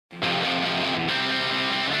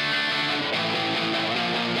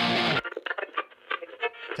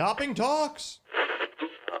Topping Talks.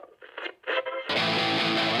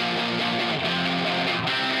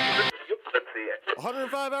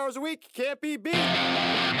 105 hours a week, can't be beat.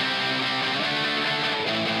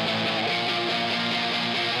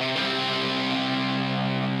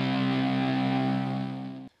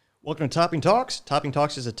 Welcome to Topping Talks. Topping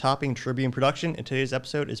Talks is a Topping Tribune production, and today's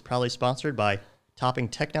episode is proudly sponsored by Topping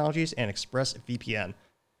Technologies and ExpressVPN.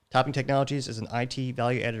 Topping Technologies is an IT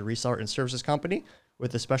value-added reseller and services company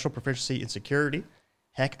with a special proficiency in security.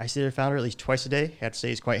 Heck, I see their founder at least twice a day. Have to say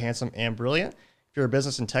he's quite handsome and brilliant. If you're a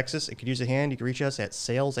business in Texas and could use a hand, you can reach us at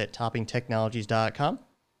sales@toppingtechnologies.com.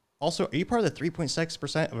 Also, are you part of the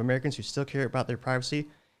 3.6% of Americans who still care about their privacy?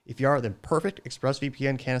 If you are, then perfect.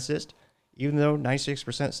 ExpressVPN can assist. Even though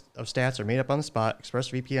 96% of stats are made up on the spot,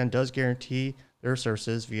 ExpressVPN does guarantee their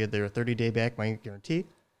services via their 30-day back-money guarantee.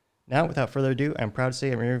 Now, without further ado, I'm proud to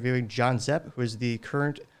say I'm interviewing John Zepp, who is the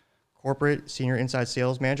current corporate senior inside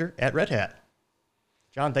sales manager at Red Hat.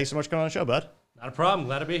 John, thanks so much for coming on the show, bud. Not a problem.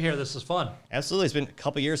 Glad to be here. This is fun. Absolutely. It's been a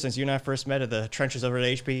couple years since you and I first met at the trenches over at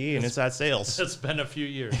HPE and inside sales. It's been a few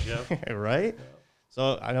years, yeah. Right? Yeah.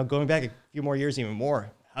 So I know going back a few more years, even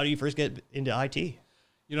more, how do you first get into IT?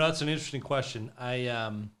 You know, that's an interesting question. I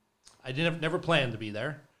never planned to be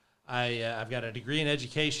there. I've got a degree in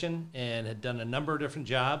education and had done a number of different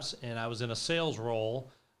jobs, and I was in a sales role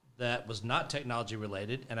that was not technology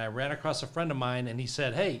related, and I ran across a friend of mine, and he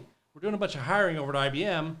said, hey, we're doing a bunch of hiring over at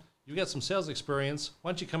IBM. You got some sales experience.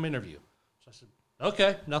 Why don't you come interview? So I said,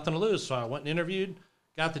 okay, nothing to lose. So I went and interviewed,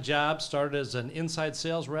 got the job, started as an inside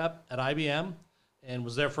sales rep at IBM, and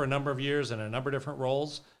was there for a number of years in a number of different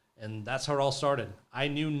roles, and that's how it all started. I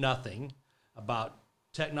knew nothing about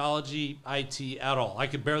technology, IT at all. I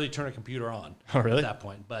could barely turn a computer on at that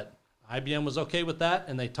point, but IBM was okay with that,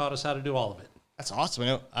 and they taught us how to do all of it. That's awesome. I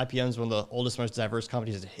know IBM is one of the oldest, most diverse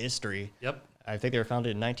companies in history. Yep. I think they were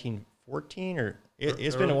founded in 1914, or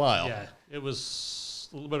it's been a while. Yeah, it was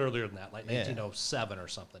a little bit earlier than that, like 1907 or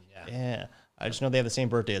something. Yeah. I just know they have the same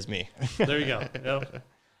birthday as me. There you go. Yep.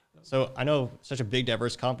 So I know such a big,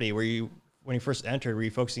 diverse company. When you first entered, were you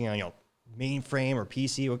focusing on mainframe or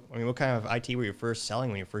PC? What kind of IT were you first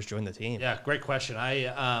selling when you first joined the team? Yeah, great question. I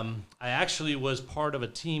actually was part of a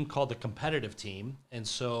team called the competitive team, and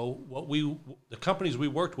so the companies we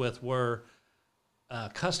worked with were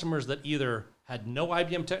customers that either had no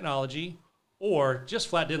IBM technology or just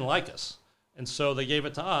flat didn't like us, and so they gave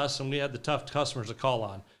it to us, and we had the tough customers to call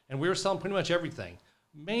on, and we were selling pretty much everything.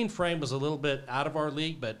 Mainframe was a little bit out of our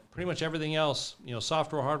league, but pretty much everything else,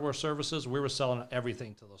 software, hardware, services, we were selling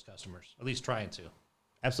everything to those customers, at least trying to.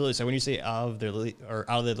 Absolutely. So when you say out of the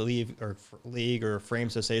league or frame,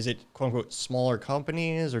 so say, is it quote unquote smaller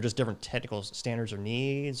companies or just different technical standards or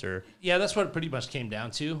needs, or? Yeah, that's what it pretty much came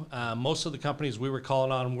down to. Most of the companies we were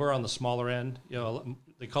calling on were on the smaller end.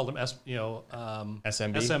 They called them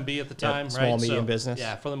SMB at the time, right? Small medium business.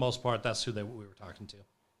 Yeah, for the most part, that's who we were talking to.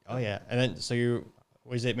 Oh yeah, and then so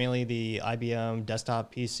was it mainly the IBM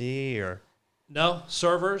desktop PC or? No,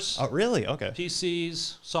 servers. Oh, really? Okay.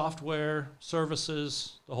 PCs, software,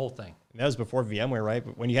 services, the whole thing. And that was before VMware, right?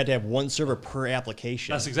 When you had to have one server per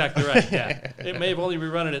application. That's exactly right, yeah. It may have only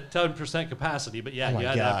been running at 10% capacity, but yeah, you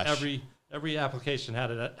had to have every application had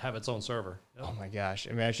to have its own server. Yep. Oh my gosh.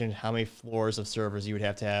 Imagine how many floors of servers you would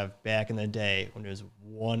have to have back in the day when there was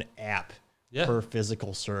one app per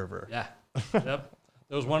physical server. Yeah, yep.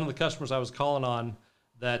 There was one of the customers I was calling on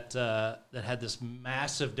that had this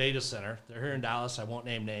massive data center. They're here in Dallas. I won't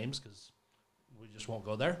name names because we just won't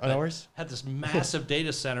go there. Oh, no worries. Had this massive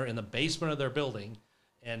data center in the basement of their building,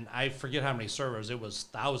 and I forget how many servers. It was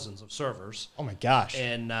thousands of servers. Oh my gosh.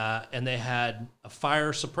 And they had a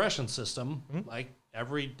fire suppression system, like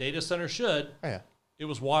every data center should. Oh yeah. It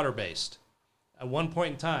was water based. At one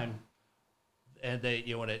point in time, and they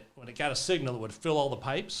when it got a signal, it would fill all the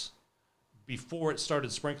pipes before it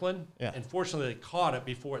started sprinkling. Yeah. And fortunately, they caught it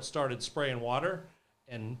before it started spraying water.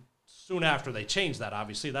 And soon after, they changed that,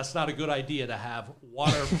 obviously. That's not a good idea to have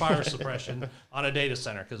water fire suppression on a data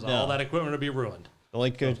center because all that equipment would be ruined. The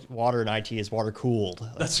only good water in IT is water cooled.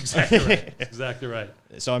 That's exactly right. Exactly right.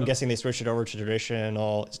 So I'm guessing they switched it over to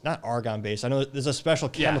traditional. It's not argon based. I know there's a special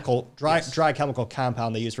chemical, dry chemical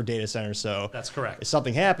compound they use for data centers. So that's correct. If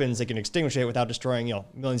something happens, they can extinguish it without destroying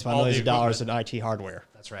millions upon millions of dollars in IT hardware.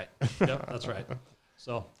 That's right. Yep, that's right.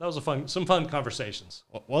 So that was some fun conversations.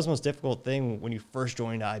 What was the most difficult thing when you first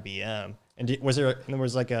joined IBM? And was there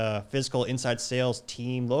like a physical inside sales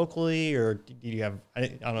team locally, or did you have? I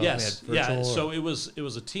don't know. Yes, yeah. So it was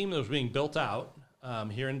a team that was being built out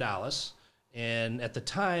here in Dallas, and at the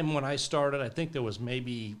time when I started, I think there was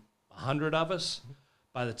maybe 100 of us.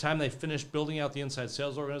 By the time they finished building out the inside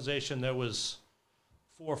sales organization, there was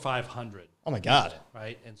 400 or 500. Oh my God.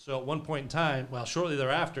 Right. And so at one point in time, well, shortly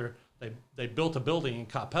thereafter, they built a building in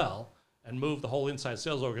Coppell and moved the whole inside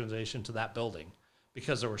sales organization to that building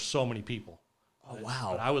because there were so many people. Oh, wow.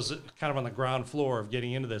 But I was kind of on the ground floor of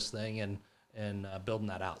getting into this thing and building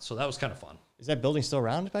that out. So that was kind of fun. Is that building still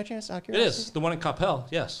around by chance? It is. The one in Coppell,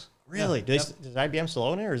 yes. Really? Yeah. Does IBM still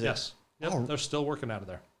own it? Or is Yes. it? Yep. Oh, They're still working out of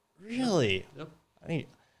there. really? Yep. I need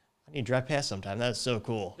to drive past sometime. That's so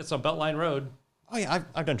cool. It's on Beltline Road. Oh yeah,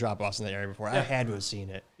 I've done drop-offs in that area before. I Yeah. had to have seen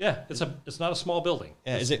it. Yeah, it's not a small building.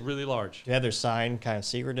 Yeah, it's is it really large? Do you have their sign kind of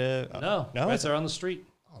secretive? No, no, right there on the street.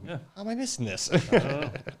 Yeah, how am I missing this?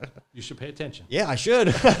 you should pay attention. Yeah, I should.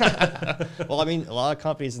 Well, I mean, a lot of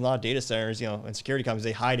companies and a lot of data centers, and security companies,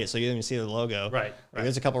 they hide it so you don't even see the logo. Right. Like,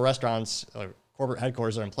 there's a couple restaurants, corporate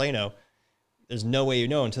headquarters are in Plano. There's no way you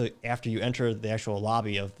know until after you enter the actual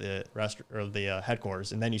lobby of the restaurant or the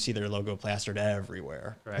headquarters, and then you see their logo plastered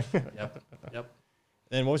everywhere. Correct. Yep. Yep.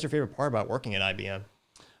 Then, what was your favorite part about working at IBM?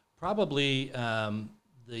 Probably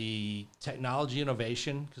the technology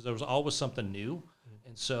innovation, because there was always something new.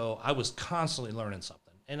 And so I was constantly learning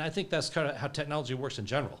something. And I think that's kind of how technology works in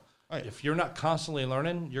general. Right. If you're not constantly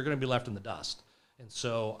learning, you're going to be left in the dust. And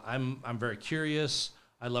so I'm very curious.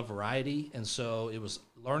 I love variety. And so it was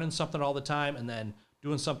learning something all the time and then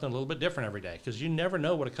doing something a little bit different every day, because you never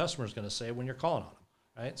know what a customer is going to say when you're calling on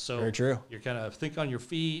them. Right. So Very true. You're kind of think on your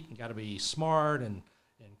feet and got to be smart and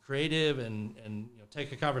creative and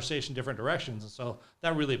take a conversation different directions. And so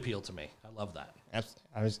that really appealed to me. I love that.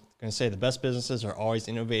 I was going to say the best businesses are always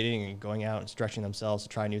innovating and going out and stretching themselves to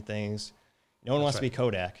try new things. No one wants to be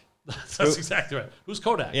Kodak. That's exactly right. Who's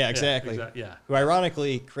Kodak? Yeah, exactly. Yeah. Who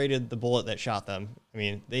ironically created the bullet that shot them. I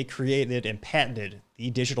mean, they created and patented the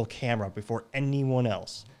digital camera before anyone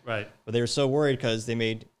else. Right. But they were so worried because they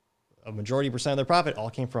made a majority percent of their profit all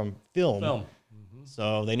came from film. Mm-hmm.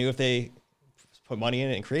 So they knew if they put money in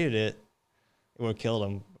it and created it, it would have killed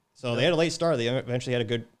them. So they had a late start. They eventually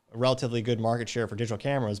had a relatively good market share for digital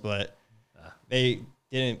cameras, but they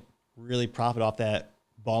didn't really profit off that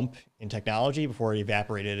bump in technology before it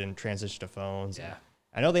evaporated and transitioned to phones. Yeah.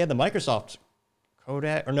 I know they had the Microsoft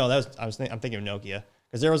Kodak, or no, I'm thinking of Nokia,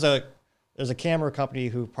 because there's a camera company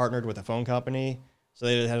who partnered with a phone company, so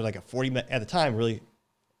they had like a at the time really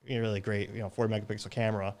great 40 megapixel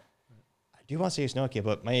camera. I do want to say it's Nokia,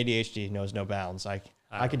 but my ADHD knows no bounds.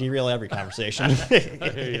 I could derail every conversation. I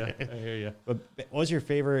hear you. But what was your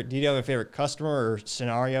favorite? Do you have a favorite customer or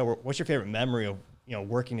scenario? What's your favorite memory of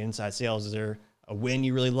working inside sales? Is there a win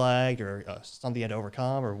you really liked, or something you had to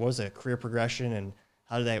overcome, or what was the career progression, and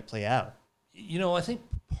how did that play out? I think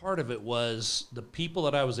part of it was the people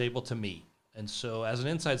that I was able to meet. And so as an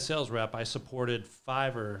inside sales rep, I supported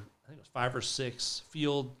 5 or 6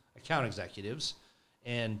 field account executives,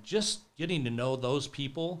 and just getting to know those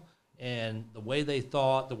people and the way they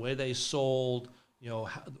thought, the way they sold,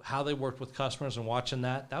 how they worked with customers, and watching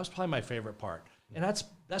that was probably my favorite part. And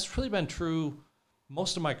that's really been true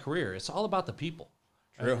most of my career. It's all about the people.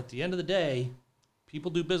 True. Right? At the end of the day, people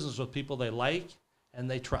do business with people they like and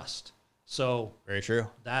they trust. So Very true.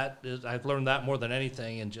 I've learned that more than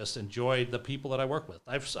anything, and just enjoyed the people that I work with.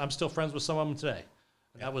 I'm still friends with some of them today.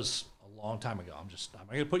 And that was a long time ago. I'm not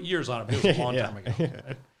going to put years on it, but it was a long time ago.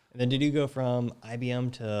 Right? And then did you go from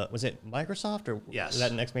IBM to, was it Microsoft, or Yes. was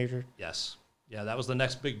that next major? Yes. Yeah, that was the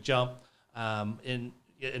next big jump. And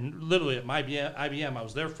literally at IBM, I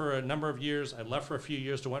was there for a number of years. I left for a few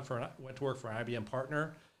years went to work for an IBM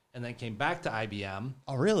partner, and then came back to IBM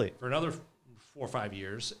Oh, really? for another 4 or 5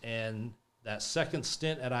 years. And that second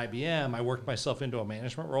stint at IBM, I worked myself into a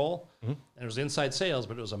management role. Mm-hmm. And it was inside sales,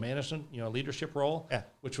 but it was a management, leadership role,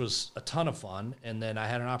 which was a ton of fun. And then I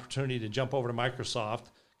had an opportunity to jump over to Microsoft,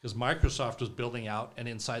 because Microsoft was building out an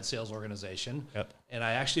inside sales organization. Yep. And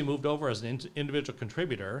I actually moved over as an individual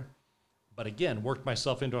contributor, but again, worked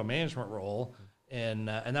myself into a management role. And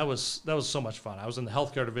that was so much fun. I was in the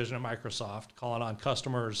healthcare division at Microsoft, calling on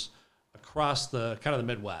customers across the kind of the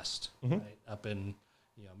Midwest, right? Up in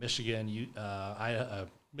Michigan,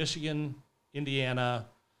 Michigan, Indiana,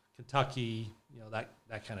 Kentucky,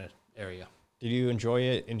 that kind of area. Did you enjoy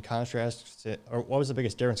it in contrast to, or what was the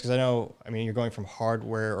biggest difference? Because you're going from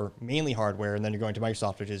hardware, or mainly hardware, and then you're going to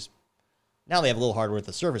Microsoft, which is, now they have a little hardware with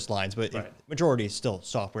the service lines, but Right. Majority is still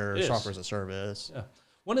software as a service. Yeah.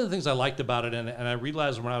 One of the things I liked about it, and I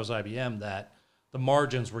realized when I was IBM, that the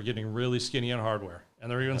margins were getting really skinny on hardware,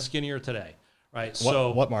 and they're even skinnier today, right?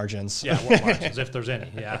 What margins? Yeah, what margins, if there's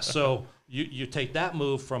any. Yeah, so you take that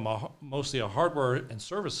move from mostly a hardware and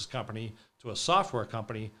services company to a software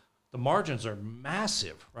company, the margins are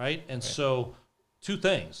massive, right? And so 2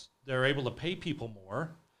 things. They're able to pay people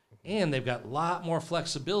more, and they've got a lot more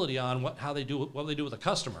flexibility on what they do with a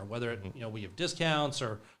customer, whether we have discounts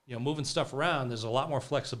or moving stuff around. There's a lot more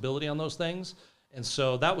flexibility on those things, and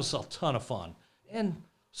so that was a ton of fun. And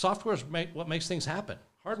software is what makes things happen.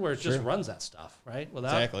 Hardware just runs that stuff, right?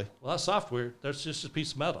 Without software, there's just a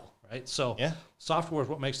piece of metal, right? So software is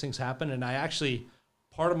what makes things happen. And I actually,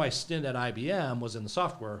 part of my stint at IBM was in the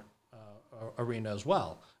software arena as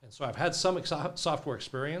well. And so I've had some software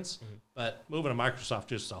experience, but moving to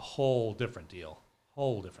Microsoft is just a whole different deal.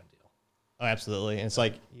 Oh, absolutely. And it's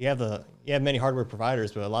like you have many hardware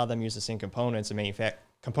providers, but a lot of them use the same components, and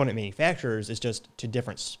component manufacturers is just to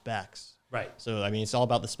different specs. Right. So, I mean, it's all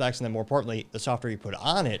about the specs, and then more importantly, the software you put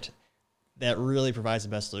on it that really provides the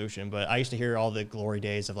best solution. But I used to hear all the glory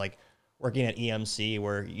days of like working at EMC,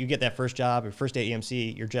 where you get that first job, your first day at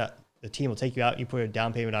EMC, the team will take you out, you put a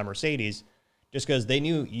down payment on Mercedes, just because they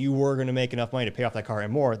knew you were going to make enough money to pay off that car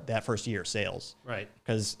and more that first year of sales. Right.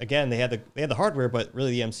 Because again, they had the hardware, but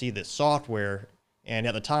really the EMC, the software, and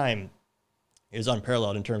at the time, it was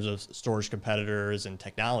unparalleled in terms of storage competitors and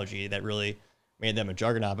technology that really made them a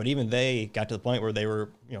juggernaut. But even they got to the point where they were,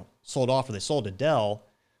 sold off, or they sold to Dell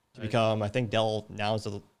to become, I think Dell now is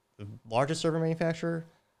the largest server manufacturer.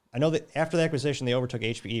 I know that after the acquisition, they overtook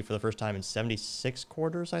HPE for the first time in 76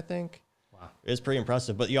 quarters, I think. Wow. It's pretty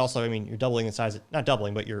impressive. But you also, you're doubling in size, not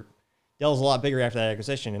doubling, but Dell's a lot bigger after that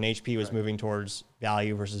acquisition, and HP was moving towards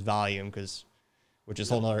value versus volume, which is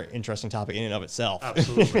a whole other interesting topic in and of itself.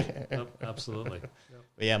 Absolutely. Absolutely. Yep.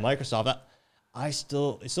 But yeah, Microsoft, it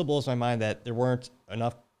still blows my mind that there weren't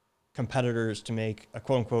enough competitors to make a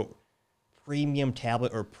quote unquote premium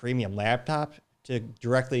tablet or premium laptop to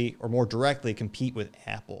directly or more directly compete with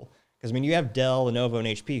Apple. Because you have Dell, Lenovo, and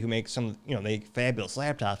HP who make some, they make fabulous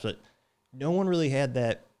laptops, but no one really had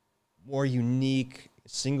that more unique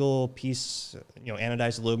single piece,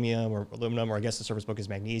 anodized aluminum, or I guess the Surface Book is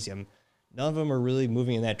magnesium. None of them are really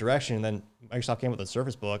moving in that direction. And then Microsoft came with the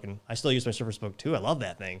Surface Book, and I still use my Surface Book too. I love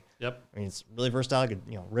that thing. Yep. It's really versatile. I could,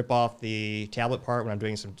 rip off the tablet part when I'm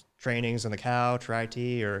doing some trainings on the couch or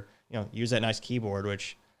IT, or, use that nice keyboard,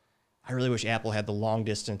 which I really wish Apple had the long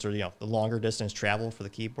distance or, the longer distance travel for the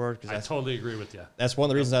keyboard. I totally agree with you. That's one of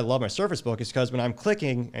the reasons I love my Surface Book, is because when I'm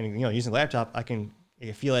clicking and, using the laptop, I can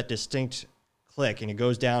feel that distinct click, and it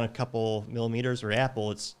goes down a couple millimeters. Where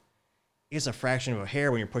Apple, it's a fraction of a hair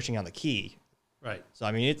when you're pushing on the key. Right. So,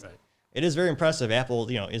 it is very impressive. Apple,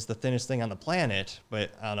 is the thinnest thing on the planet,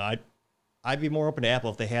 but I don't know. I'd be more open to Apple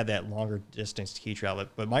if they had that longer distance key travel.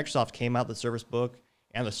 But Microsoft came out with the Surface Book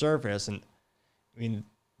and the Surface, and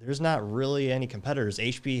there's not really any competitors.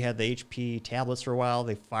 HP had the HP tablets for a while.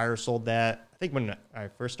 They sold that. I think when I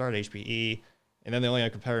first started HPE, and then the only other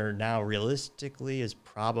competitor now realistically is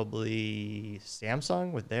probably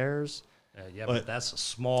Samsung with theirs. But that's a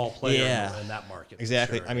small player in that market.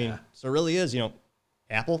 Exactly. Sure, So it really is,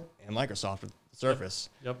 Apple and Microsoft with the Surface.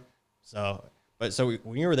 Yep. So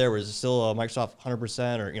when you were there, was it still Microsoft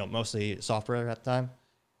 100% or, mostly software at the time?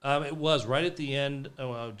 It was right at the end,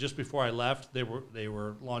 just before I left. They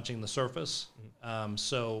were launching the Surface.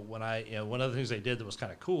 So when one of the things they did that was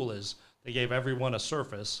kind of cool is they gave everyone a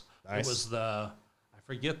Surface. Nice. It was I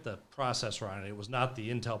forget the processor on it. It was not the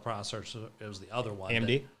Intel processor. It was the other one.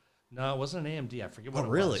 AMD? No, it wasn't an AMD. I forget what it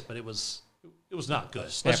really? was, but it was not good.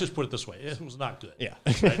 Let's just put it this way: it was not good. Yeah.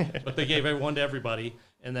 Right? But they gave one to everybody,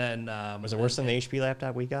 and then was it worse than the HP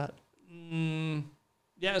laptop we got? Yeah,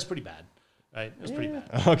 it's pretty bad. Right, it was pretty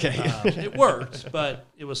bad. Okay. It worked, but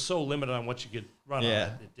it was so limited on what you could run on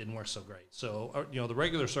it. It didn't work so great. So the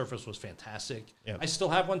regular Surface was fantastic. Yep. I still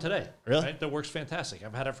have one today. Really? Right? That works fantastic.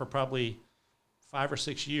 I've had it for probably 5 or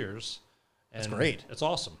 6 years. And that's great. It's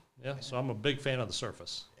awesome. Yeah. So I'm a big fan of the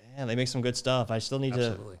Surface. Yeah, they make some good stuff. I still need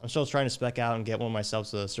Absolutely. I'm still trying to spec out and get one myself,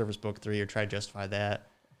 so the Surface Book 3, or try to justify that.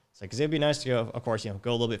 It's like, because it'd be nice to go, of course,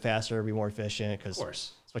 go a little bit faster, be more efficient, because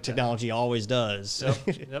that's what technology always does.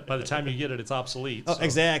 Yep. By the time you get it, it's obsolete. Oh, so,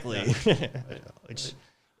 exactly. Yeah.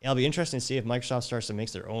 It'll be interesting to see if Microsoft starts to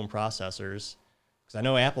make their own processors. Because I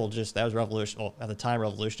know Apple that was at the time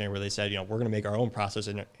revolutionary, where they said, we're going to make our own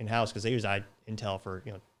processor in-house, because they used Intel for,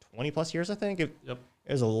 20 plus years, I think. It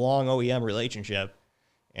was a long OEM relationship.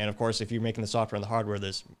 And of course, if you're making the software and the hardware,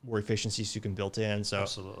 there's more efficiencies you can built in. So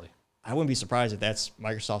absolutely. I wouldn't be surprised if that's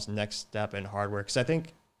Microsoft's next step in hardware. Because I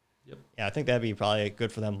think, I think that'd be probably good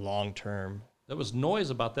for them long term. There was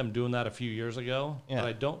noise about them doing that a few years ago, but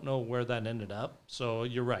I don't know where that ended up. So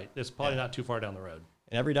you're right. It's probably not too far down the road.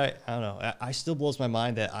 And every day, I don't know, I still blows my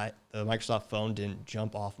mind that the Microsoft phone didn't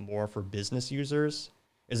jump off more for business users.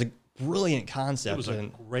 Is brilliant concept. It was a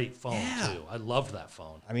great phone too. I loved that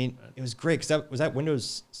phone. I mean, it was great because was that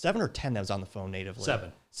Windows 7 or 10 that was on the phone natively?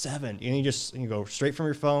 7. 7. And you go straight from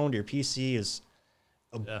your phone to your PC is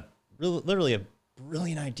literally a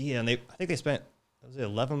brilliant idea. And I think they spent was it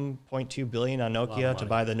 11.2 billion on Nokia to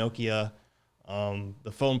buy the Nokia,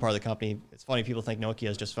 the phone part of the company. It's funny, people think Nokia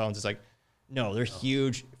is just phones. It's like, no, they're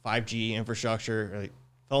huge 5G infrastructure. Like,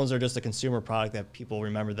 phones are just a consumer product that people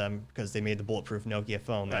remember them because they made the bulletproof Nokia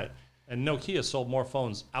phone. Right. And Nokia sold more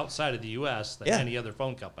phones outside of the U.S. than any other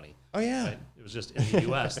phone company. Oh, yeah. Right? It was just in the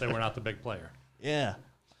U.S. They were not the big player. Yeah.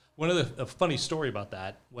 One of the funny story about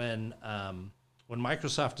that, when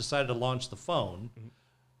Microsoft decided to launch the phone,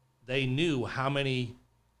 they knew how many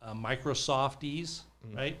Microsofties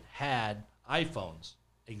right had iPhones,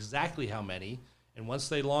 exactly how many. And once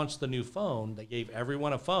they launched the new phone, they gave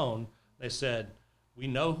everyone a phone. They said, we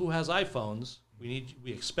know who has iPhones. We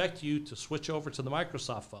expect you to switch over to the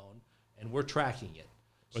Microsoft phone, and we're tracking it.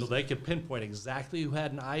 So they could pinpoint exactly who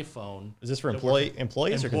had an iPhone. Is this for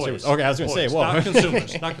employees or consumers? Okay, I was going to say, whoa.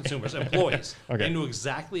 Not consumers, employees. Okay. They knew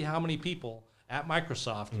exactly how many people at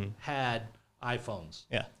Microsoft had iPhones.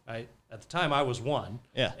 Yeah. Right? At the time, I was one.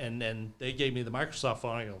 Yeah. And then they gave me the Microsoft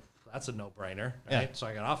phone. I go, that's a no-brainer. Right? Yeah. So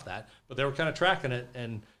I got off that. But they were kind of tracking it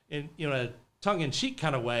and in a tongue-in-cheek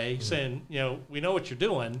kind of way, saying, we know what you're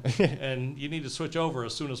doing, and you need to switch over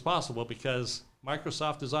as soon as possible because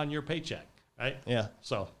Microsoft is on your paycheck. Right? Yeah.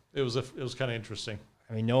 So it was kind of interesting.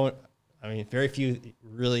 I mean, very few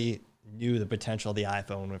really knew the potential of the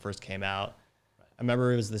iPhone when it first came out. Right. I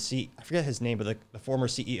remember it was I forget his name, but the former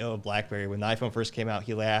CEO of BlackBerry, when the iPhone first came out,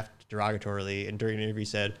 he laughed derogatorily, and during an interview he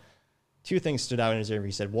said, 2 things stood out in his interview.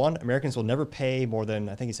 He said, 1, Americans will never pay more than,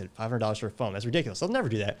 I think he said, $500 for a phone. That's ridiculous. They'll never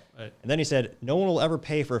do that. Right. And then he said, no one will ever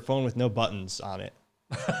pay for a phone with no buttons on it.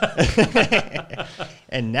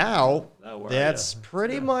 And now that's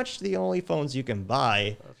pretty much the only phones you can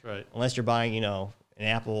buy. That's right. Unless you're buying, an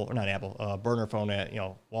Apple, or not Apple, a burner phone at,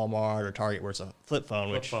 Walmart or Target where it's a flip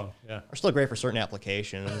phone, which are still great for certain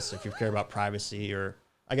applications if you care about privacy, or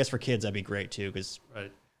I guess for kids that'd be great too, because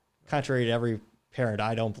contrary to every parent,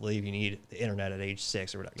 I don't believe you need the internet at age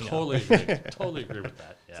 6 or whatever. Totally agree. Totally agree with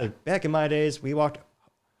that. Yeah. So back in my days, we walked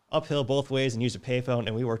uphill both ways and used a payphone,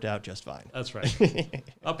 and we worked out just fine. That's right.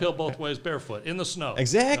 Uphill both ways, barefoot, in the snow.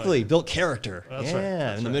 Exactly. Built character. That's right.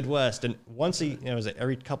 That's in the Midwest. And once it was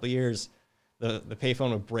every couple of years, the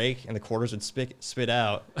payphone would break and the quarters would spit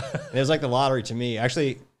out. And it was like the lottery to me.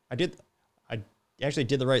 Actually, I actually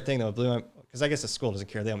did the right thing though. Because I guess the school doesn't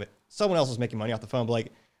care. Someone else was making money off the phone. But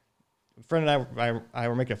like, a friend and I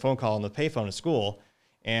were making a phone call on the payphone at school,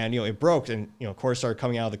 and it broke, and quarters started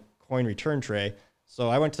coming out of the coin return tray. So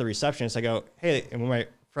I went to the receptionist. I go, hey, and one of my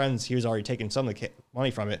friends, he was already taking some of the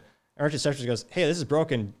money from it. Our receptionist goes, hey, this is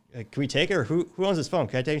broken. Can we take it? Or who owns this phone?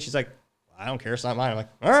 Can I take it? And she's like, I don't care. It's not mine. I'm like,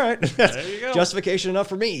 all right. There you go. Justification enough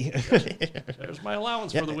for me. There's my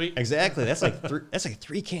allowance for the week. Exactly. That's like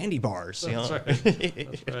 3 candy bars. That's right.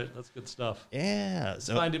 That's right. That's good stuff. Yeah.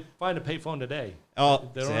 So find a payphone today. Oh,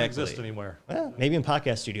 they don't exist anymore. Well, maybe in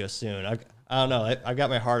podcast studios soon. I don't know. I've got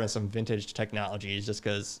my heart on some vintage technologies just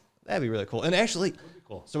because that'd be really cool. And actually,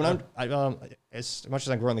 cool. So when I'm as much as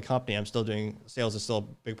I'm growing the company, I'm still doing sales is still a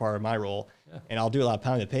big part of my role, and I'll do a lot of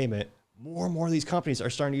pounded payment. More and more of these companies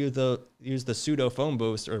are starting to use the pseudo phone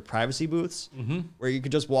booths or privacy booths, where you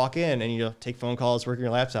could just walk in and take phone calls, work on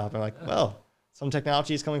your laptop. And like, well, some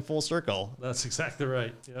technology is coming full circle. That's exactly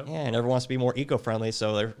right. Yep. Yeah, and everyone wants to be more eco-friendly,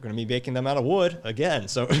 so they're going to be making them out of wood again.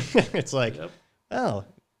 So it's like,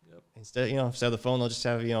 instead of the phone, they'll just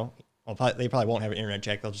have they probably won't have an internet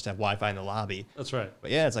check. They'll just have Wi-Fi in the lobby. That's right.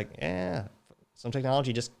 But yeah, it's like some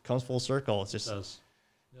technology just comes full circle. It's just it does.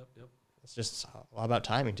 Yep. It's just a lot about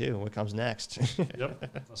timing too. What comes next?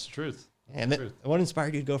 Yep, that's the truth. And what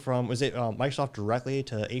inspired you to go from, was it Microsoft directly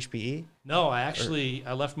to HPE? No, I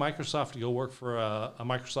left Microsoft to go work for a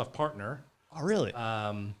Microsoft partner. Oh, really?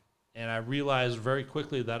 And I realized very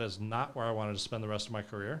quickly that is not where I wanted to spend the rest of my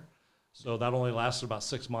career. So that only lasted about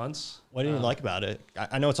 6 months. What didn't you like about it?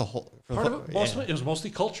 I know it's a whole... Part of it, it was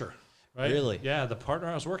mostly culture, right? Really? Yeah, the partner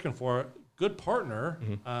I was working for, good partner.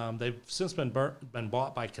 They've since been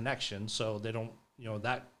bought by Connection, so they don't,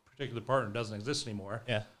 that particular partner doesn't exist anymore.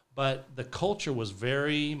 Yeah. But the culture was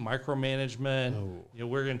very micromanagement. Oh.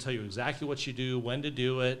 We're going to tell you exactly what you do, when to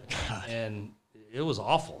do it, and it was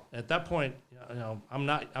awful. At that point, I'm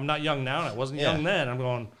not young now, and I wasn't young then. I'm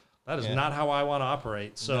going, that is not how I want to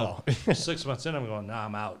operate. So 6 months in, I'm going, nah,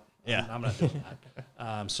 I'm out. Yeah. I'm not doing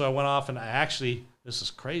that. So I went off, and this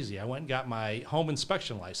is crazy. I went and got my home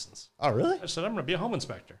inspection license. Oh, really? I said, I'm going to be a home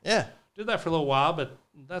inspector. Yeah. Did that for a little while, but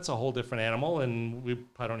that's a whole different animal, and we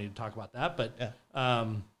probably don't need to talk about that. But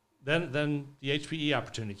then the HPE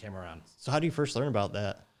opportunity came around. So how do you first learn about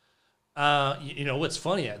that? What's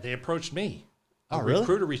funny? They approached me. Oh, A really?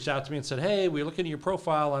 recruiter reached out to me and said, "Hey, we're looking at your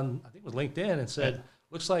profile on, I think it was LinkedIn, and said,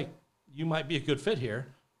 looks like you might be a good fit here."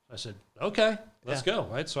 I said, "Okay, let's go."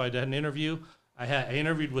 Right. So I did an interview. I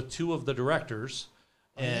interviewed with 2 of the directors,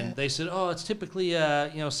 and they said, "Oh, it's typically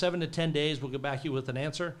 7 to 10 days. We'll get back to you with an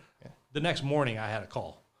answer." Yeah. The next morning, I had a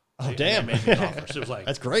call. Oh, damn! They made me an offer. So it was like,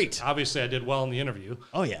 that's great. Obviously, I did well in the interview.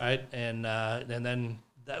 Oh yeah. Right. And then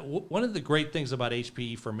one of the great things about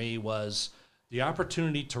HPE for me was the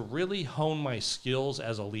opportunity to really hone my skills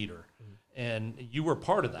as a leader. And you were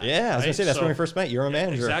part of that. Yeah, I was going to say, that's when we first met. You're a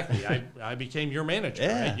manager. Exactly. I became your manager.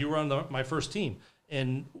 Yeah. Right? You were on my first team.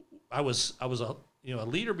 And I was a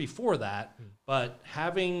leader before that, but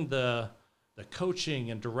having the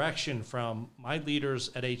coaching and direction from my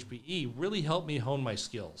leaders at HPE really helped me hone my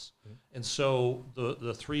skills. And so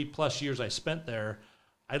the 3+ years I spent there,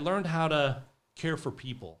 I learned how to care for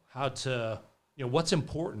people, how to, what's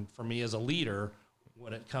important for me as a leader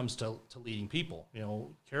when it comes to leading people,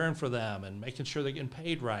 caring for them and making sure they're getting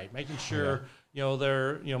paid right, making sure,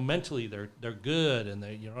 they're, mentally they're good and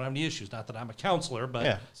they don't have any issues. Not that I'm a counselor,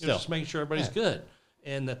 but just making sure everybody's good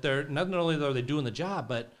and that they're not only are they doing the job,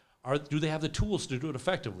 but do they have the tools to do it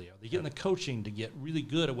effectively? Are they getting the coaching to get really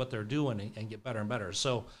good at what they're doing and get better and better?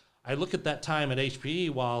 So I look at that time at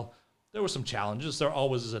HPE, while there were some challenges, there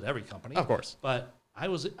always is at every company. Of course. But I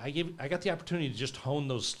got the opportunity to just hone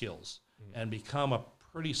those skills and become a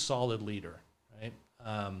pretty solid leader, right?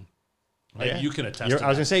 Maybe you can attest to that. I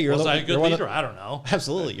was going to say, was I a good leader? I don't know.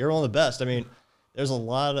 Absolutely. You're one of the best. I mean, there's a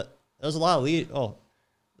lot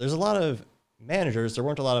of managers. There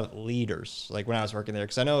weren't a lot of leaders like when I was working there,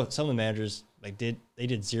 because I know some of the managers they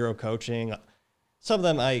did zero coaching. Some of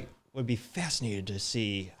them I would be fascinated to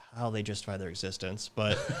see how they justify their existence,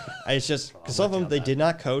 but it's just because some of them they did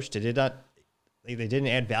not coach, they didn't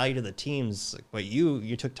add value to the teams. But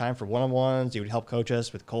you took time for one-on-ones. You would help coach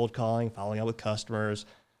us with cold calling, following up with customers,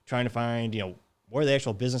 trying to find what are the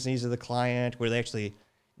actual business needs of the client, what do they actually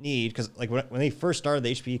need. Because like when they first started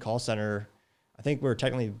the HPE call center, I think we were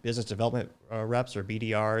technically business development reps or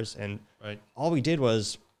BDRs, and all we did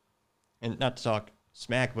was, and not to talk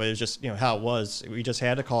smack, but it was just how it was. We just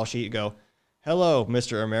had a call sheet. You go, "Hello,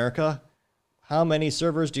 Mr. America, how many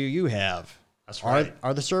servers do you have? That's right.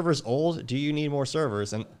 Are the servers old? Do you need more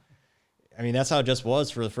servers?" And I mean, that's how it just was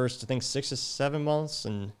for the first, I think, 6 to 7 months.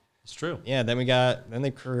 And it's true. Yeah, then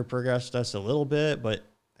they progressed us a little bit, but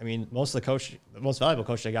I mean, the most valuable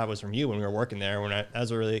coach I got was from you when we were working there. When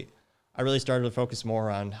I really started to focus more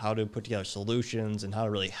on how to put together solutions and how to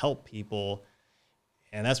really help people.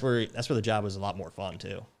 And that's where the job was a lot more fun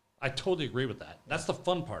too. I totally agree with that. That's the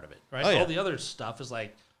fun part of it, right? Oh, yeah. All the other stuff is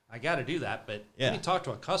like, I got to do that, but when you talk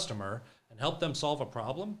to a customer and help them solve a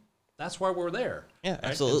problem, that's why we're there. Yeah, right?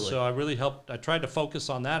 absolutely. And so I tried to focus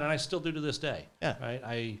on that, and I still do to this day. Yeah. Right?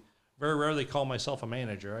 I very rarely call myself a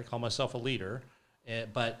manager. I call myself a leader.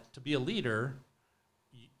 But to be a leader,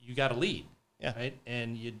 you got to lead. Yeah. Right.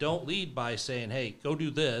 And you don't lead by saying, "Hey, go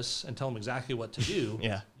do this," and tell them exactly what to do.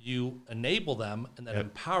 Yeah. You enable them and then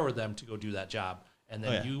empower them to go do that job. And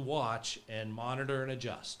then you watch and monitor and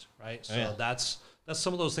adjust. Right. So that's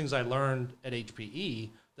some of those things I learned at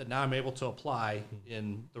HPE that now I'm able to apply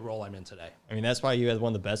in the role I'm in today. I mean, that's why you had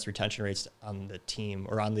one of the best retention rates on the team,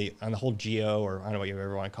 or on the whole geo, or I don't know what you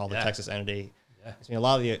ever want to call the Texas entity. Yeah. I mean, a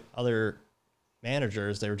lot of the other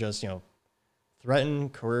managers, they were just, threaten,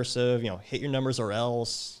 coercive, hit your numbers or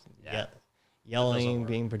else, yelling,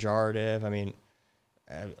 being pejorative. I mean,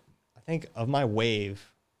 I think of my wave,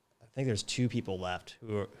 I think there's 2 people left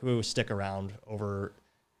who stick around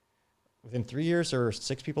within 3 years. There were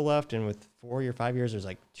 6 people left, and with 4 or 5 years, there's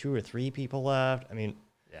like 2 or 3 people left. I mean,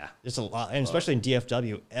 there's a lot, and especially in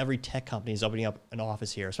DFW, every tech company is opening up an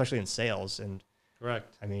office here, especially in sales. And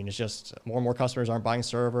correct. I mean, it's just more and more customers aren't buying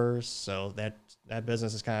servers, so that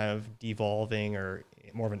business is kind of devolving, or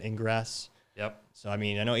more of an ingress. Yep. So I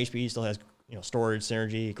mean, I know HPE still has storage,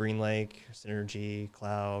 Synergy, GreenLake, Synergy,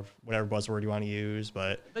 Cloud, whatever buzzword you want to use,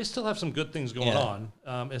 but they still have some good things going on.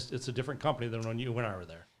 It's a different company than when you and I were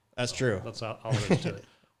there. That's true. That's all there is to it.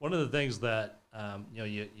 One of the things that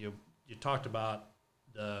you talked about,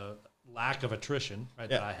 the lack of attrition, right,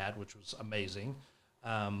 that I had, which was amazing.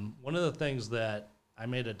 One of the things that I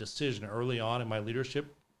made a decision early on in my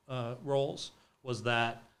leadership roles was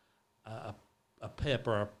that a PIP,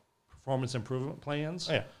 or a performance improvement plans,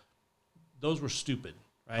 those were stupid,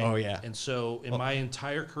 right? Oh, yeah. And so in my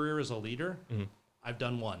entire career as a leader, I've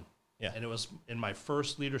done one. Yeah. And it was in my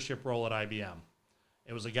first leadership role at IBM.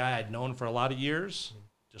 It was a guy I'd known for a lot of years,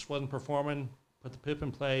 just wasn't performing put the PIP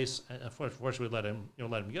in place, and unfortunately let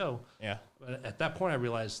him go. Yeah. But at that point, I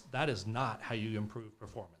realized that is not how you improve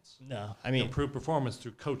performance. No, I You mean, improve performance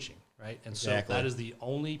through coaching, right? And Exactly. so that is the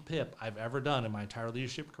only PIP I've ever done in my entire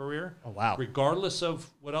leadership career. oh, wow. Regardless of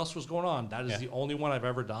what else was going on, that is Yeah. the only one I've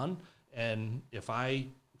ever done. And if I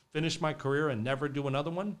finish my career and never do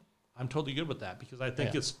another one, I'm totally good with that because I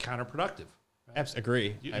think Yeah. it's counterproductive. Right?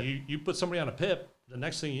 Agree. You put somebody on a PIP, the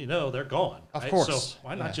next thing you know, they're gone. Of right? course. So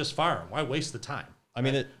why not Yeah. just fire them? Why waste the time? I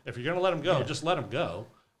mean, right? If you're going to let them go, Yeah. just let them go.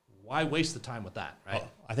 Why waste the time with that, right?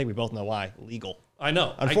 I think we both know why. Legal. I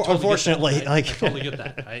know. I Unfortunately, get that, right? like- I totally get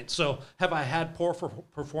that, right? So have I had poor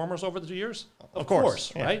performers over the years? Of course,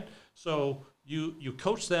 course, yeah. right? So you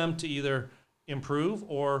coach them to either improve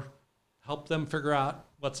or help them figure out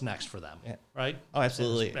what's next for them, Yeah. right? Oh,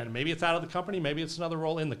 absolutely. And maybe it's out of the company, maybe it's another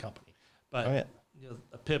role in the company. But Oh, yeah.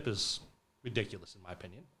 a PIP is ridiculous in my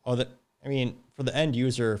opinion. I mean, for the end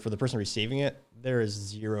user, for the person receiving it, there is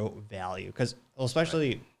zero value because,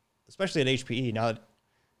 especially at HPE. Now,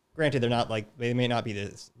 granted, they're not they may not be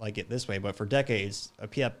it this way, but for decades, a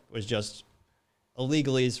PIP was just a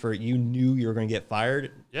legalese for you knew you were going to get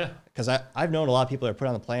fired. Yeah. Because I've known a lot of people that are put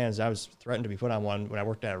on the plans. I was threatened to be put on one when I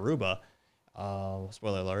worked at Aruba.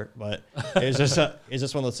 Spoiler alert, but it's just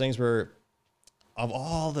one of those things where of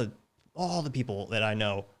all the people that I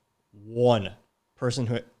know, one person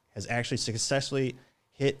who has actually successfully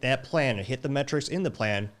hit that plan and hit the metrics in the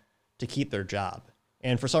plan to keep their job.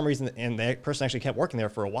 And for some reason, and that person actually kept working there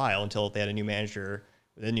for a while until they had a new manager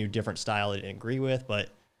with a new different style they didn't agree with. But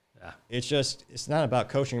Yeah. it's not about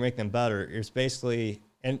coaching or making them better. It's basically,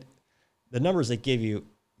 and the numbers they give you,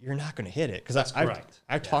 you're not going to hit it. Because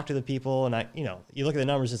I've talked to the people and you look at the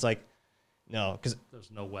numbers, it's like, no, because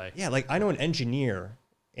There's no way. yeah, like I know an engineer,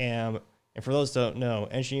 and for those that don't know,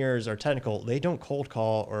 engineers are technical. They don't cold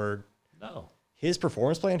call, or No. his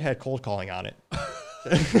performance plan had cold calling on it.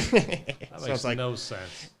 That So makes it's like, no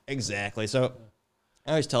sense. exactly. So I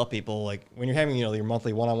always tell people, like, when you're having, your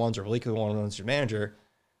monthly one-on-ones or weekly one-on-ones with your manager,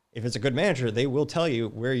 if it's a good manager, they will tell you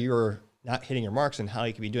where you're not hitting your marks and how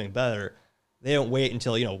you could be doing better. They don't wait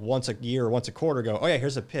until, once a year or once a quarter go, oh yeah,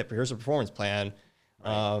 here's a PIP, or here's a performance plan.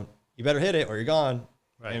 Right. You better hit it or you're gone.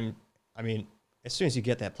 Right. And I mean, as soon as you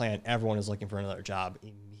get that plan, everyone is looking for another job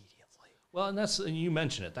immediately. Well, and you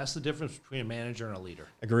mentioned it. That's the difference between a manager and a leader.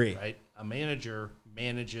 Agree. Right? A manager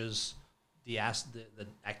manages the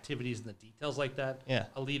activities and the details like that. Yeah.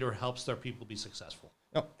 A leader helps their people be successful.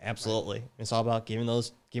 Oh, absolutely. Right. It's all about giving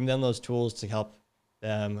them those tools to help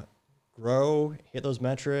them grow, hit those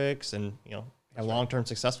metrics, and have a long-term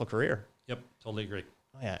successful career. Yep, totally agree.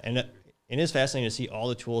 Oh yeah, and it is fascinating to see all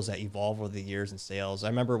the tools that evolve over the years in sales. I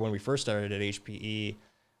remember when we first started at HPE,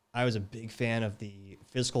 I was a big fan of the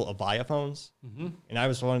physical Avaya phones, and I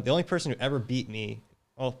was the only person who ever beat me.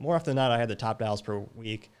 Well, more often than not, I had the top dials per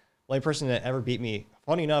week. The only person that ever beat me,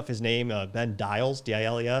 funny enough, his name, Ben Dials,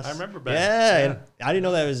 Diles. I remember Ben. Yeah, Yeah. and I didn't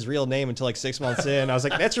know that was his real name until like 6 months in. I was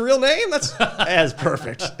like, that's your real name? That's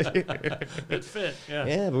perfect. It fit. Yeah.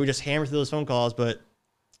 Yeah, but we just hammered through those phone calls. But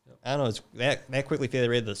I don't know, it's that quickly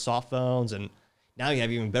faded the soft phones, and now you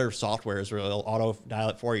have even better softwares where it'll auto dial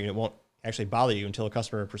it for you, and it won't actually bother you until a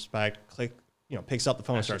customer picks up the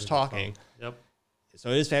phone and starts talking. Yep. So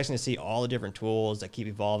it is fascinating to see all the different tools that keep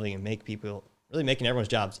evolving and making everyone's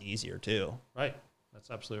jobs easier too. Right. That's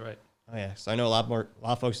absolutely right. Oh yeah, so I know a lot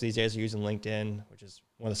of folks these days are using LinkedIn, which is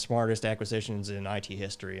one of the smartest acquisitions in IT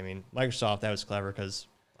history. I mean, Microsoft, that was clever because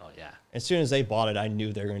Oh yeah. as soon as they bought it, I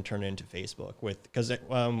knew they were going to turn it into Facebook. Because that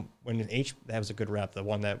was a good rep. The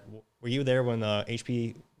one that were you there when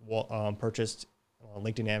HP purchased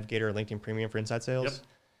LinkedIn Navigator or LinkedIn Premium for inside sales? Yep.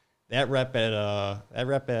 That rep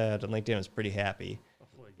at LinkedIn was pretty happy.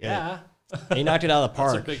 Yeah. He knocked it out of the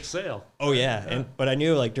park. That's a big sale. Oh yeah, but I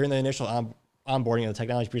knew during the initial onboarding of the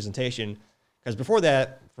technology presentation, because before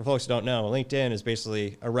that, for folks who don't know, LinkedIn is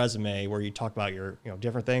basically a resume where you talk about your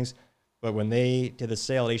different things. But when they did the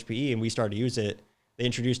sale at HPE and we started to use it, they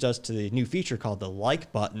introduced us to the new feature called the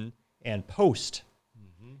like button and post.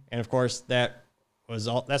 And of course, that's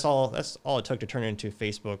all it took to turn it into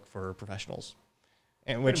Facebook for professionals,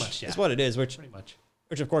 and which much, yeah. is what it is. Which Pretty much.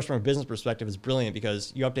 Which, of course, from a business perspective is brilliant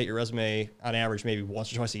because you update your resume on average maybe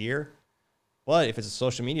once or twice a year. But if it's a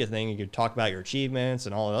social media thing, you could talk about your achievements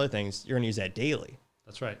and all the other things, you're going to use that daily.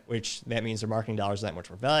 That's right. Which that means their marketing dollars are that much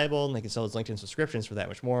more valuable, and they can sell those LinkedIn subscriptions for that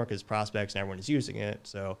much more because prospects and everyone is using it.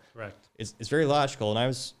 So Correct. it's very logical. And I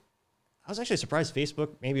was actually surprised Facebook,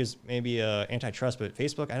 maybe antitrust, but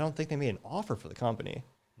Facebook, I don't think they made an offer for the company.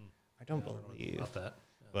 I don't believe. About that.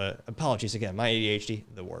 Yeah. But apologies again, my ADHD,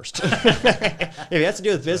 the worst. If it has to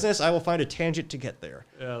do with business, I will find a tangent to get there.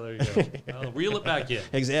 Yeah, there you go. I'll reel it back in.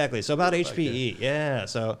 Exactly. So about HPE, yeah.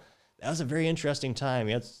 So that was a very interesting time.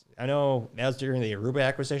 I know that was during the Aruba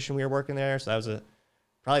acquisition we were working there. So that was or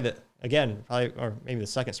maybe the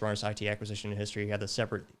second smartest IT acquisition in history. You had the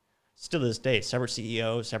separate, still to this day, separate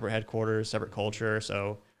CEO, separate headquarters, separate culture.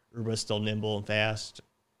 So Aruba is still nimble and fast.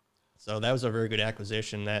 So that was a very good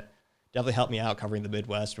acquisition that definitely helped me out covering the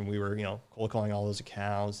Midwest when we were, cold calling all those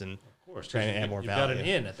accounts and Of course, trying to add more you've value. got an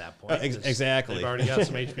in at that point. Exactly. They've already got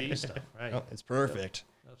some HPE stuff, right? Oh, it's perfect.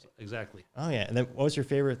 Exactly. Oh yeah. And then what was your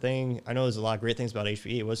favorite thing? I know there's a lot of great things about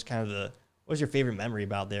HPE. What was your favorite memory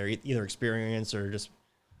about there? Either experience or just.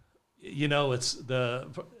 And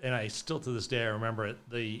I still to this day I remember it.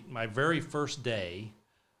 My very first day,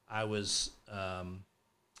 I was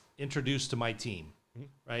introduced to my team.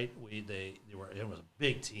 Right? It was a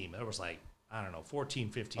big team. There was 14,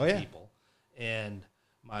 15 people. And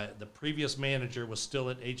the previous manager was still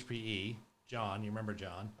at HPE, John. You remember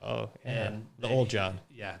John? Oh, yeah. And the old John.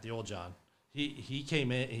 Yeah, the old John. He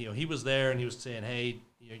came in, he was there and he was saying, "Hey,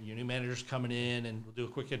 your new manager's coming in and we'll do a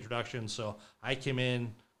quick introduction." So I came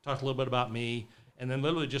in, talked a little bit about me, and then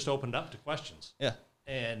literally just opened up to questions. Yeah.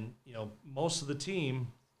 And, most of the team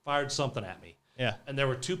fired something at me. Yeah. And there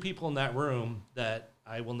were two people in that room that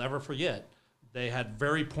I will never forget. They had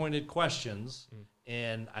very pointed questions,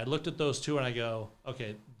 and I looked at those two and I go,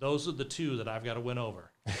 okay, those are the two that I've got to win over.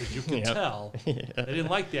 Because you can tell they didn't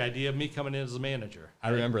like the idea of me coming in as a manager. I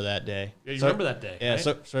remember that day. Yeah, you remember that day. Yeah, right?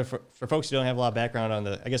 so for folks who don't have a lot of background on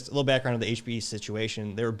a little background on the HPE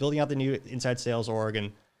situation, they were building out the new inside sales org,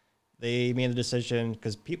 and they made the decision,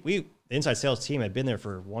 because the inside sales team had been there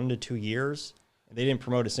for 1 to 2 years, and they didn't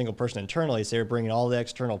promote a single person internally, so they were bringing all the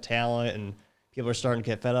external talent, and people are starting to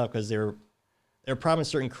get fed up because they were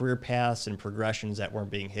promised certain career paths and progressions that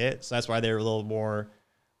weren't being hit. So that's why they were a little more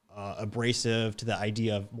abrasive to the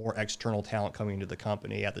idea of more external talent coming into the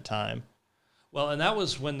company at the time. Well, and that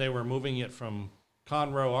was when they were moving it from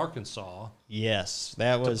Conroe, Arkansas. Yes,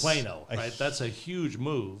 that was to Plano, right? That's a huge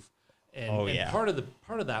move. And part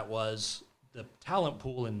of that was the talent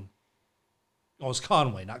pool in it was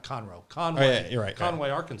Conway, not Conroe. Conway, oh, yeah, you're right, Conway,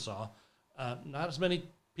 Arkansas. Not as many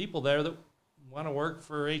people there that want to work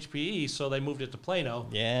for HPE, so they moved it to Plano.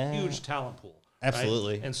 Yeah. Huge talent pool.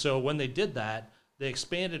 Absolutely. Right? And so when they did that, they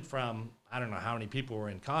expanded from, I don't know how many people were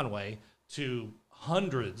in Conway, to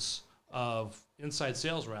hundreds of inside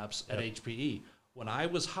sales reps at HPE. When I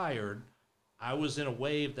was hired, I was in a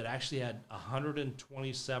wave that actually had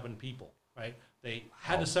 127 people, right? They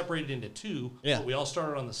had to separate it into two, but we all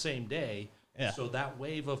started on the same day. Yeah. So that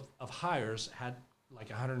wave of hires had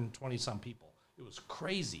 120 some people. It was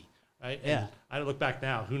crazy, right? And I look back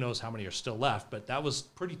now, who knows how many are still left, but that was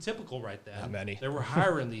pretty typical right then. Not many. They were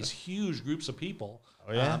hiring these huge groups of people.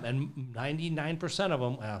 Oh, yeah? And 99% of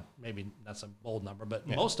them, well, maybe that's a bold number, but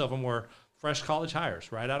most of them were fresh college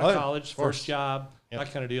hires, right out of college, first job,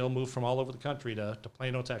 that kind of deal, moved from all over the country to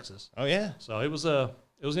Plano, Texas. Oh, yeah. So it was an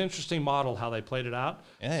interesting model how they played it out.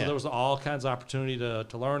 So there was all kinds of opportunity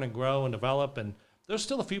to learn and grow and develop. And there's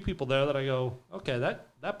still a few people there that I go, okay,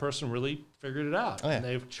 that person really figured it out. And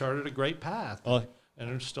they've charted a great path. And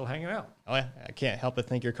they're still hanging out. Oh, yeah. I can't help but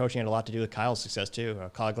think your coaching had a lot to do with Kyle's success, too.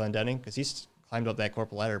 Kyle Glendenning, because he's climbed up that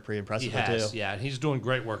corporate ladder pretty impressively, too. Yeah, and he's doing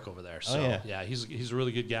great work over there. So, he's a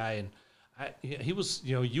really good guy. And he was,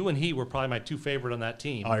 you and he were probably my two favorite on that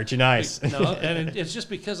team. Oh, aren't you nice? And it's just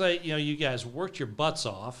because you guys worked your butts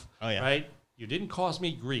off, right? You didn't cause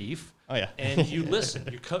me grief. Oh, yeah. And you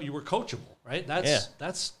listened. You were coachable, right?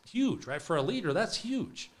 That's huge, right? For a leader, that's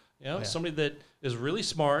huge. Somebody that is really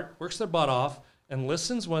smart, works their butt off, and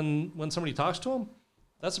listens when somebody talks to them.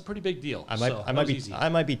 That's a pretty big deal. I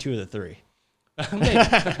might be two of the three.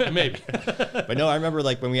 Maybe. But no, I remember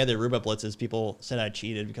when we had the Aruba blitzes, people said I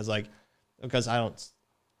cheated because I don't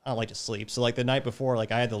like to sleep. So the night before,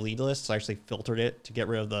 I had the lead list, so I actually filtered it to get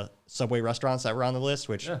rid of the Subway restaurants that were on the list,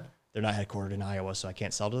 which they're not headquartered in Iowa, so I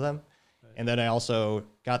can't sell to them. Right. And then I also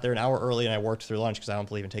got there an hour early and I worked through lunch because I don't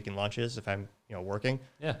believe in taking lunches if I'm working.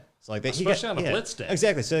 Yeah. So especially on a blitz day.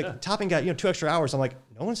 Exactly. So Topping got 2 extra hours. I'm like,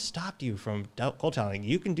 no one stopped you from cold calling.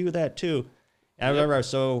 You can do that too. And I remember I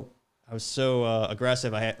was so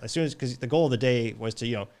aggressive. Because the goal of the day was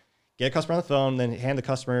to get a customer on the phone, then hand the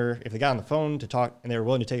customer, if they got on the phone to talk and they were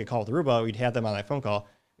willing to take a call with Aruba, we'd have them on that phone call.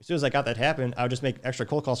 As soon as I got that happen, I would just make extra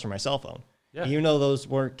cold calls from my cell phone. Yeah. And even though those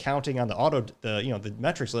weren't counting on the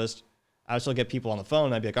metrics list, I would still get people on the phone.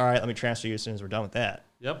 And I'd be like, all right, let me transfer you as soon as we're done with that.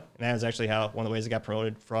 Yep. And that was actually one of the ways I got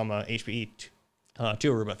promoted from HPE to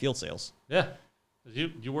Aruba field sales. Yeah.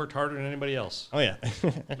 You worked harder than anybody else. Oh, yeah.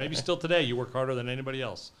 Maybe still today you work harder than anybody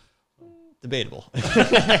else. Debatable.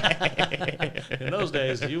 In those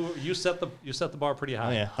days, you set the bar pretty high.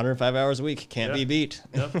 Oh, yeah. 105 hours a week. Can't be beat.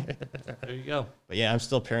 Yep. There you go. But yeah, I'm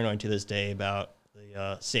still paranoid to this day about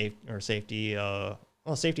the safety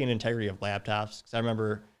and integrity of laptops. Because I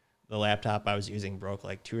remember the laptop I was using broke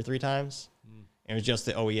like 2 or 3 times. And it was just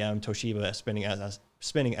the OEM Toshiba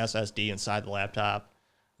spinning SSD inside the laptop.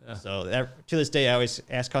 Yeah. So to this day, I always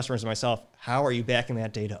ask customers and myself, how are you backing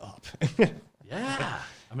that data up? Yeah.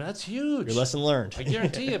 I mean, that's huge. Your lesson learned. I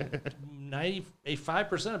guarantee you,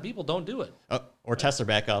 95% of people don't do it. Or test their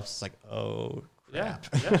backups. It's like, oh, crap.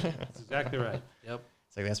 Yeah, that's exactly right. Yep.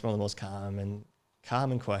 It's like that's one of the most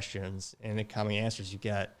common questions and the common answers you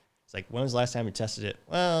get. It's like, when was the last time you tested it?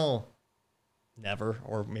 Well, never,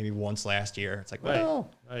 or maybe once last year. It's like, well,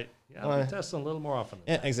 right. Yeah, I'm testing a little more often.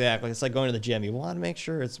 Yeah, exactly. It's like going to the gym. You want to make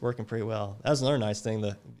sure it's working pretty well. That was another nice thing.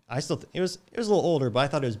 It was a little older, but I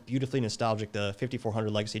thought it was beautifully nostalgic. The 5400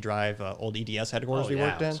 Legacy Drive, old EDS headquarters we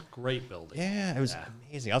worked in. It's a great building. Yeah, it was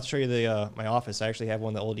amazing. I'll show you my office. I actually have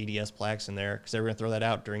one of the old EDS plaques in there because they were going to throw that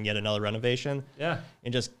out during yet another renovation. Yeah.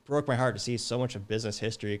 It just broke my heart to see so much of business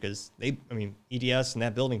history because EDS and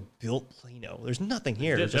that building built Plano. There's nothing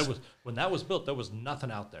here. When that was built, there was nothing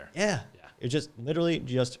out there. Yeah. It was just literally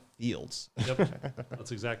just fields. Yep,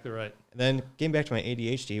 that's exactly right. And then getting back to my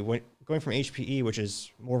ADHD, going from HPE, which is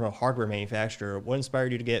more of a hardware manufacturer, what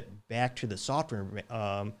inspired you to get back to the software?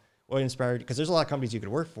 What inspired? Because there's a lot of companies you could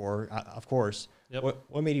work for, of course. Yep.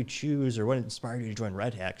 What made you choose, or what inspired you to join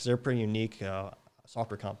Red Hat? Because they're a pretty unique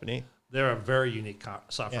software company. They're a very unique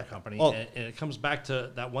software company, and it comes back to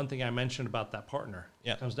that one thing I mentioned about that partner.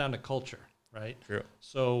 Yeah. It comes down to culture, right? True.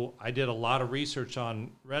 So I did a lot of research on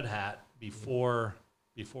Red Hat before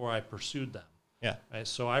I pursued them. Yeah. Right?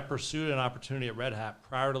 So I pursued an opportunity at Red Hat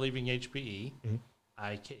prior to leaving HPE.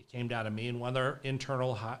 It came down to me and one other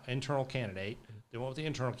internal candidate. They went with the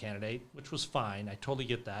internal candidate, which was fine. I totally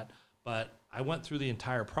get that. But I went through the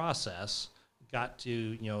entire process, got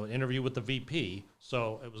to interview with the VP.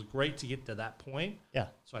 So it was great to get to that point. Yeah.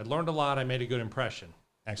 So I learned a lot. I made a good impression.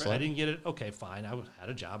 Excellent. I didn't get it. Okay, fine. I had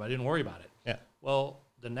a job. I didn't worry about it. Yeah. Well,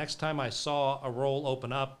 the next time I saw a role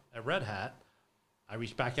open up at Red Hat, I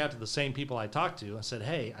reached back out to the same people I talked to and said,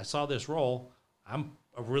 hey, I saw this role. I'm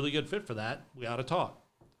a really good fit for that. We ought to talk.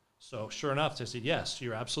 So sure enough, they said, yes,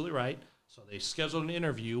 you're absolutely right. So they scheduled an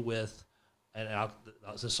interview with,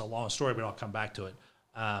 this is a long story, but I'll come back to it.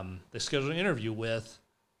 They scheduled an interview with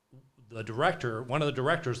the director, one of the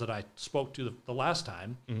directors that I spoke to the last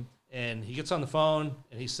time. And he gets on the phone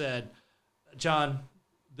and he said, John,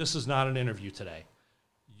 this is not an interview today.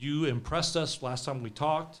 You impressed us last time we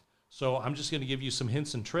talked, so I'm just going to give you some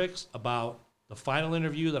hints and tricks about the final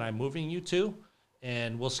interview that I'm moving you to,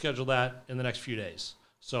 and we'll schedule that in the next few days.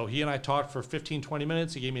 So he and I talked for 15, 20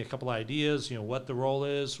 minutes. He gave me a couple ideas, what the role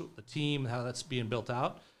is, the team, how that's being built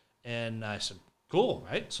out. And I said, cool,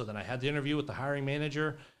 right? So then I had the interview with the hiring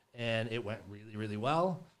manager, and it went really, really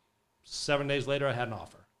well. 7 days later, I had an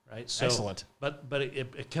offer, right? So, excellent. But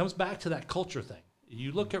it comes back to that culture thing.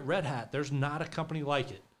 You look at Red Hat, there's not a company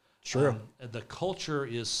like it. True. The culture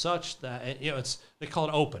is such that they call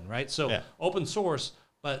it open, right? So open source,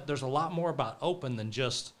 but there's a lot more about open than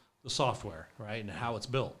just the software, right, and how it's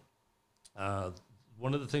built.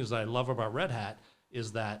 One of the things that I love about Red Hat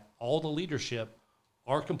is that all the leadership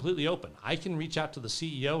are completely open. I can reach out to the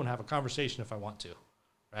CEO and have a conversation if I want to,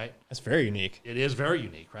 right? That's very unique. It is very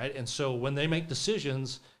unique, right? And so when they make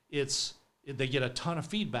decisions, they get a ton of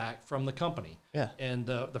feedback from the company. Yeah. And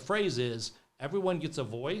the phrase is, everyone gets a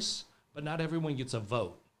voice, but not everyone gets a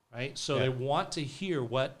vote, right? So they want to hear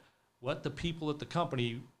what the people at the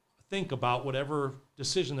company think about whatever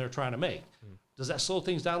decision they're trying to make. Does that slow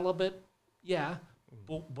things down a little bit? Yeah.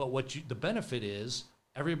 But the benefit is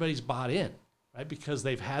everybody's bought in, right? Because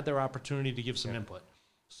they've had their opportunity to give some input.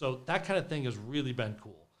 So that kind of thing has really been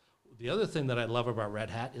cool. The other thing that I love about Red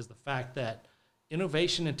Hat is the fact that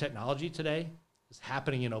innovation and technology today is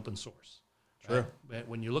happening in open source. True. Right?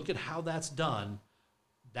 When you look at how that's done,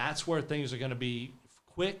 that's where things are going to be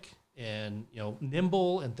quick and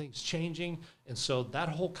nimble and things changing. And so that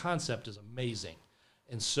whole concept is amazing.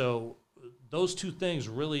 And so those two things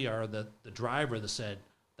really are the driver that said,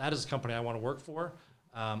 that is the company I want to work for.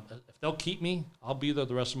 If they'll keep me, I'll be there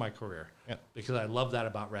the rest of my career. Because I love that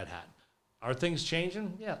about Red Hat. Are things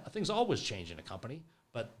changing? Yeah, things always change in a company.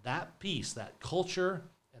 But that piece, that culture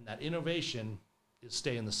and that innovation is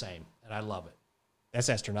staying the same, and I love it. That's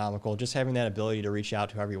astronomical, just having that ability to reach out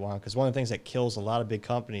to whoever you want. Because one of the things that kills a lot of big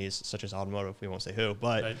companies, such as automotive, we won't say who,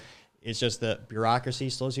 but it's just the bureaucracy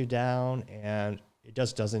slows you down, and it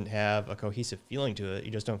just doesn't have a cohesive feeling to it.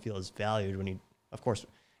 You just don't feel as valued when you, of course,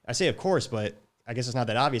 I say of course, but I guess it's not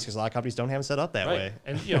that obvious because a lot of companies don't have it set up that way.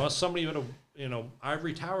 And if somebody at a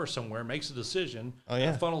ivory tower somewhere makes a decision,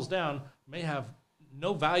 and funnels down, may have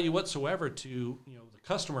no value whatsoever to the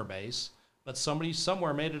customer base, but somebody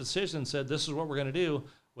somewhere made a decision and said this is what we're going to do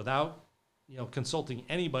without consulting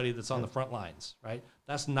anybody that's on the front lines, right?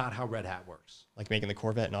 That's not how Red Hat works. Like making the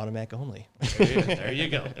Corvette an automatic only. There you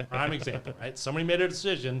go. Prime example, right? Somebody made a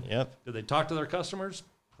decision. Yep. Did they talk to their customers?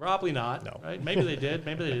 Probably not. No. Right? Maybe they did.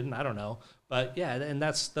 Maybe they didn't. I don't know. But yeah, and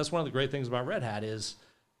that's one of the great things about Red Hat is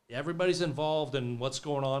everybody's involved in what's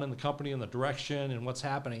going on in the company and the direction and what's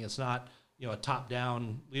happening. It's not a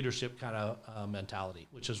top-down leadership kind of mentality,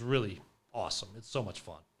 which is really awesome. It's so much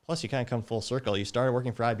fun. Plus, you kind of come full circle. You started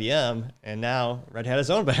working for IBM, and now Red Hat is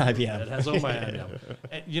owned by IBM. Red Hat is owned by IBM.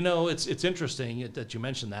 And, it's interesting that you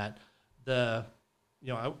mentioned that. The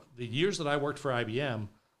years that I worked for IBM,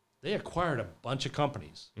 they acquired a bunch of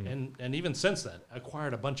companies, and even since then,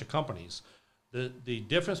 acquired a bunch of companies. The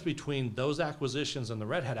difference between those acquisitions and the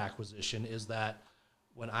Red Hat acquisition is that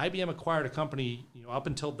when IBM acquired a company, up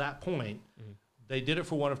until that point, they did it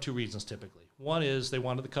for one of two reasons typically. One is they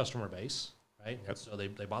wanted the customer base, right? Yep. So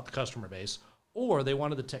they bought the customer base, or they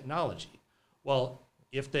wanted the technology. Well,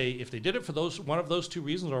 if they did it for one of those two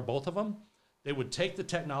reasons or both of them, they would take the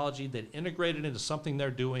technology, they'd integrate it into something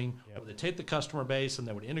they're doing, or they'd take the customer base and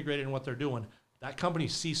they would integrate it in what they're doing. That company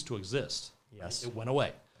ceased to exist. Yes. Right? It went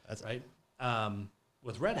away. That's right.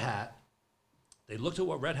 With Red Hat, they looked at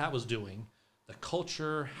what Red Hat was doing, the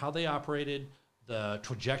culture, how they operated, the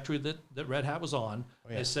trajectory that Red Hat was on.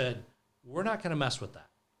 They said, we're not going to mess with that.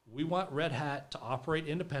 We want Red Hat to operate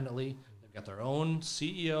independently. They've got their own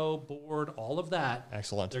CEO, board, all of that.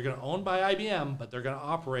 Excellent. They're going to own by IBM, but they're going to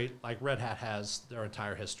operate like Red Hat has their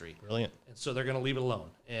entire history. Brilliant. And so they're going to leave it alone.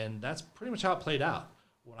 And that's pretty much how it played out.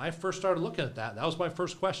 When I first started looking at that was my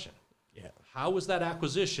first question. Yeah. How is that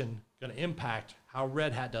acquisition going to impact how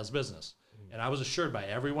Red Hat does business? And I was assured by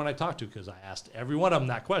everyone I talked to, because I asked every one of them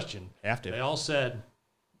that question. Have to. They all said,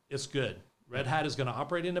 it's good. Red Hat is going to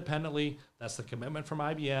operate independently. That's the commitment from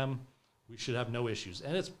IBM. We should have no issues.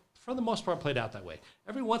 And it's, for the most part, played out that way.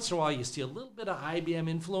 Every once in a while, you see a little bit of IBM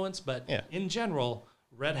influence, but in general,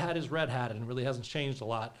 Red Hat is Red Hat and really hasn't changed a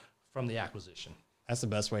lot from the acquisition. That's the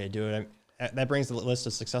best way to do it. That brings the list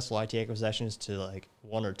of successful IT acquisitions to like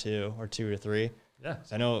 1 or 2 or 2 to 3. Yeah.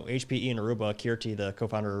 So I know HPE and Aruba, Kirti, the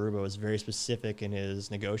co-founder of Aruba, was very specific in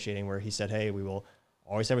his negotiating where he said, hey, we will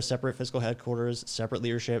always have a separate physical headquarters, separate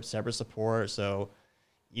leadership, separate support. So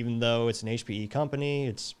even though it's an HPE company,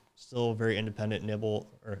 it's still very independent,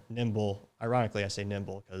 nimble. Ironically, I say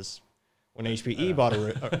nimble because when HPE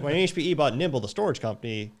bought Nimble, the storage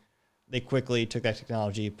company, they quickly took that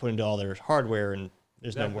technology, put into all their hardware, and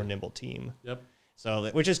there's no more nimble team. Yep.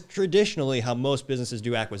 So, which is traditionally how most businesses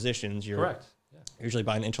do acquisitions. You're correct. Usually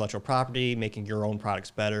buying intellectual property, making your own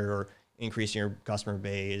products better, or increasing your customer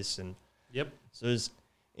base. And so it's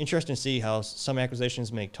interesting to see how some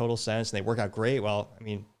acquisitions make total sense and they work out great. Well, I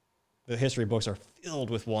mean, the history books are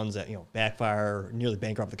filled with ones that backfire or nearly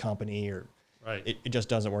bankrupt the company, or it just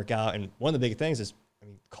doesn't work out. And one of the big things is,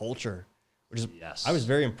 culture, which is I was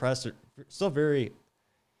very impressed.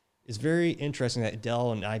 It's very interesting that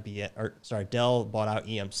Dell bought out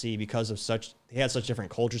EMC because of they had such different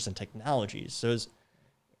cultures and technologies. So it's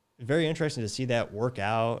very interesting to see that work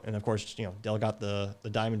out. And of course, Dell got the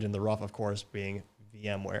diamond in the rough, of course, being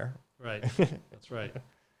VMware. Right. That's right.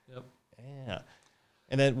 Yep. Yeah.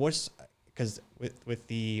 And then because with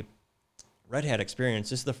the Red Hat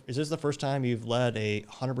experience, is this the first time you've led a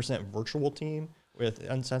 100% virtual team with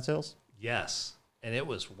Inside Sales? Yes. And it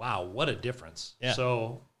was, wow, what a difference. Yeah.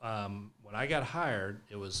 So when I got hired,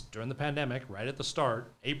 it was during the pandemic, right at the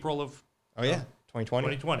start, April of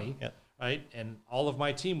 2020. 2020, right? And all of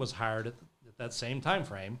my team was hired at that same time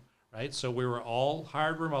frame, right? So we were all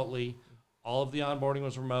hired remotely. All of the onboarding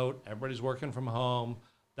was remote. Everybody's working from home.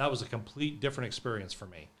 That was a complete different experience for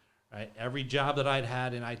me, right? Every job that I'd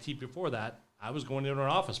had in IT before that, I was going into an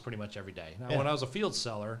office pretty much every day. Now, when I was a field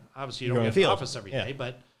seller, obviously you don't get to the office every day,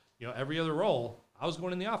 but every other role, I was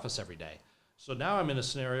going in the office every day. So now I'm in a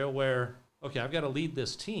scenario where, okay, I've got to lead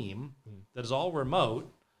this team that is all remote,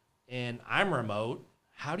 and I'm remote.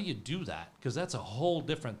 How do you do that? Because that's a whole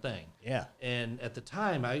different thing. Yeah. And at the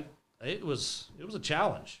time, it was a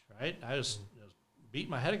challenge, right? I was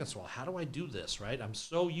beating my head against the wall. How do I do this, right? I'm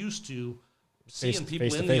so used to seeing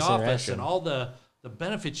people in the office and all the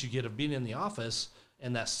benefits you get of being in the office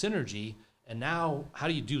and that synergy. And now, how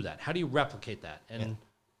do you do that? How do you replicate that? And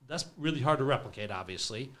that's really hard to replicate,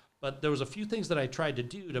 obviously. But there was a few things that I tried to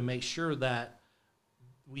do to make sure that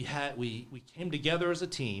we came together as a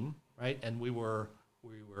team, right? And we were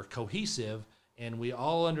cohesive, and we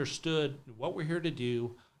all understood what we're here to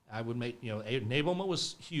do. I would make, enablement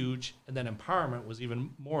was huge, and then empowerment was even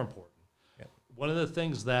more important. Yeah. One of the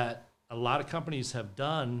things that a lot of companies have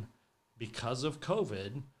done because of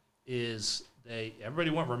COVID is everybody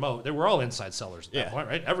went remote. They were all inside sellers at that point,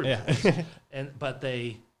 right? Everybody was. But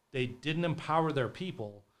they didn't empower their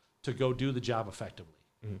people to go do the job effectively,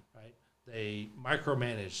 right? They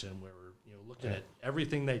micromanaged and were looking at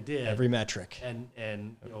everything they did, every metric,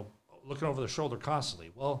 and looking over their shoulder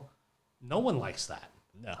constantly. Well, no one likes that.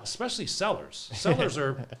 No. Especially sellers. Sellers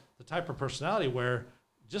are the type of personality where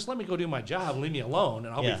just let me go do my job and leave me alone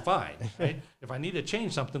and I'll be fine. Right? If I need to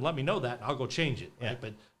change something, let me know that and I'll go change it. Right?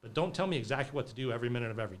 But don't tell me exactly what to do every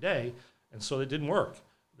minute of every day. And so it didn't work.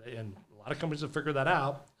 And a lot of companies have figured that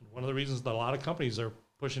out. And one of the reasons that a lot of companies are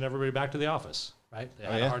pushing everybody back to the office, right? They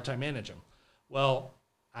had a hard time managing them. Well,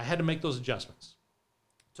 I had to make those adjustments.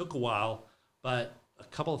 It took a while, but a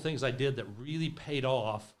couple of things I did that really paid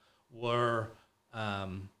off were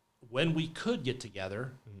when we could get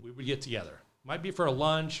together, we would get together. Might be for a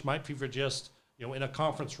lunch, might be for just, in a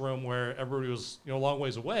conference room where everybody was, a long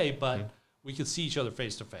ways away, but we could see each other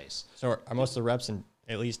face to face. So are most of the reps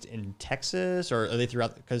at least in Texas, or are they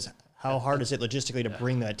throughout? Because how hard is it logistically to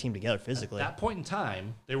bring that team together physically? At that point in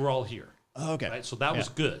time, they were all here. Oh, okay. Right? So that was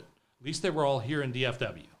good. At least they were all here in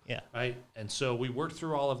DFW. Yeah. Right. And so we worked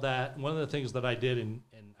through all of that. One of the things that I did, and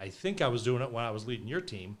I think I was doing it when I was leading your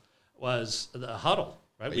team, was the huddle.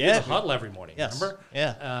 Right. We did a huddle every morning. Remember?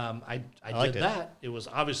 Yeah. I did that. It was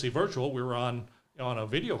obviously virtual. We were on a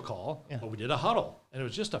video call, but we did a huddle, and it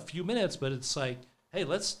was just a few minutes. But it's like, hey,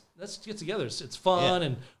 let's get together. It's fun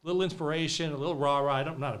and a little inspiration, a little rah-rah.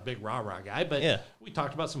 I'm not a big rah-rah guy, but we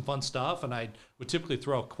talked about some fun stuff, and I would typically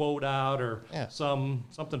throw a quote out or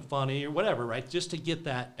something funny or whatever, right, just to get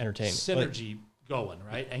that synergy going,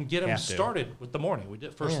 right, and get them started with the morning. We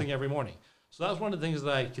did first thing every morning. So that was one of the things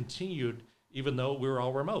that I continued, even though we were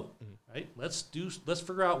all remote, right? Let's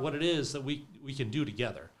figure out what it is that we can do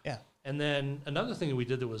together. Yeah. And then another thing that we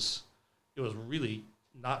did that was really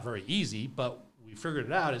not very easy, but we figured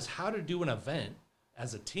it out, is how to do an event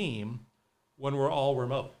as a team when we're all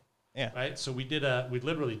remote. Yeah. Right. So we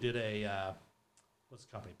literally did a what's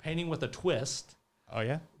the company? Painting with a Twist. Oh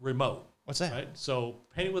yeah. Remote. What's that? Right. So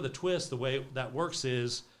Painting with a Twist, the way that works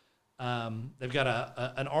is they've got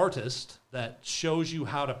an artist that shows you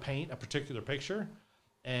how to paint a particular picture.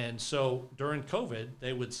 And so during COVID,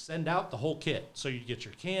 they would send out the whole kit. So you get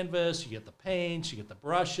your canvas, you get the paints, you get the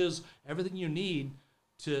brushes, everything you need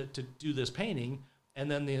to do this painting. And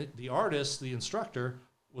then the artist, the instructor,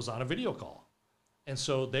 was on a video call. And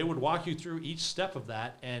so they would walk you through each step of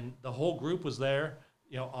that, and the whole group was there,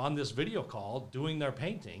 on this video call doing their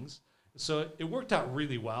paintings. So it worked out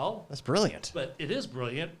really well. That's brilliant. But it is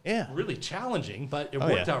brilliant. Yeah. Really challenging, but it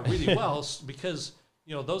worked out really well because,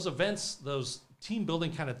 those events, those team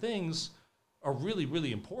building kind of things are really,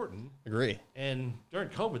 really important. Agree. And during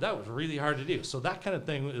COVID, that was really hard to do. So that kind of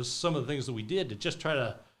thing is some of the things that we did to just try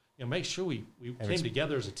to make sure we came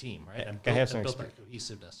together as a team, right? And built that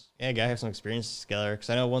cohesiveness. Yeah, gotta have some experiences together.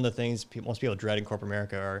 Because I know one of the things most people dread in corporate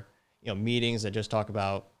America are meetings that just talk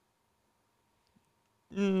about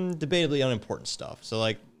debatably unimportant stuff. So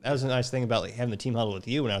like that was a nice thing about having the team huddle with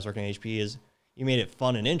you when I was working at HP is you made it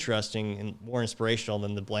fun and interesting and more inspirational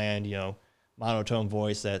than the bland monotone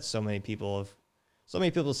voice that so many people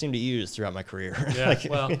seem to use throughout my career. Yeah,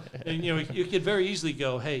 well, and, you could very easily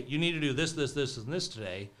go, hey, you need to do this, this, this, and this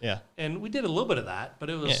today. Yeah. And we did a little bit of that, but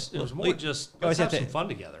it was more just let's have some fun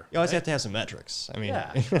together. You always have to have some metrics. I mean,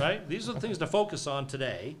 yeah, right? These are the things to focus on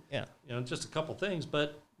today. Yeah. Just a couple things,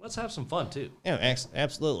 but let's have some fun too. Yeah,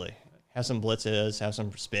 absolutely. Have some blitzes, have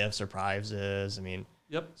some spiffs or prives. I mean,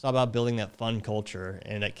 it's all about building that fun culture.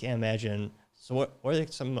 And I can't imagine. So what are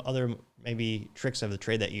some other maybe tricks of the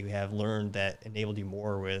trade that you have learned that enabled you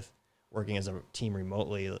more with working as a team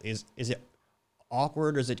remotely? Is it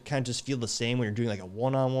awkward, or does it kind of just feel the same when you're doing like a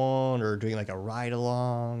one-on-one or doing like a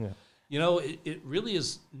ride-along? It really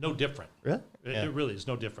is no different. Really? It really is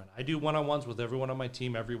no different. I do one-on-ones with everyone on my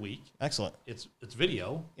team every week. Excellent. It's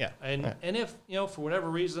video. Yeah. And if, for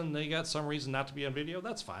whatever reason, they got some reason not to be on video,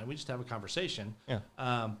 that's fine. We just have a conversation. Yeah.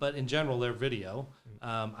 But in general, they're video.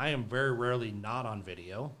 I am very rarely not on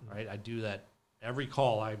video, right? I do that every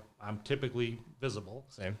call. I'm typically visible.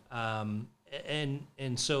 Same.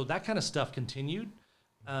 And so that kind of stuff continued.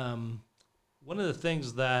 One of the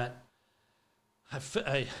things that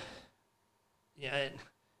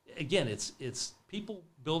again, it's people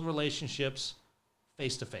build relationships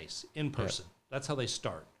face to face, in person. That's how they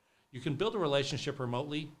start. You can build a relationship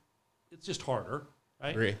remotely. It's just harder,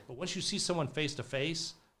 right? Agree. But once you see someone face to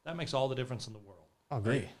face, that makes all the difference in the world. I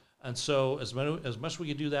agree. Right? And so as much as we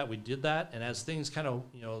could do that, we did that. And as things kind of,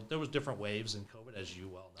 there was different waves in COVID, as you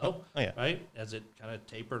well know, right? As it kind of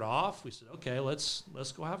tapered off, we said, okay, let's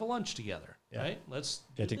go have a lunch together, right? Let's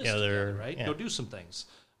get do this together, right? Yeah. Go do some things.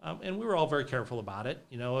 And we were all very careful about it.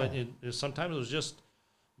 Sometimes it was just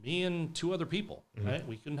me and 2 other people, right?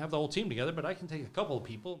 We couldn't have the whole team together, but I can take a couple of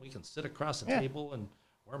people and we can sit across the table and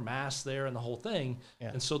wear masks there and the whole thing. Yeah.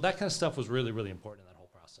 And so that kind of stuff was really, really important in that whole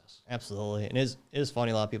process. Absolutely. And it is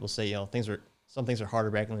funny. A lot of people say, some things are harder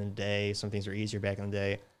back in the day. Some things are easier back in the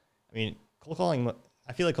day. I mean, cold calling,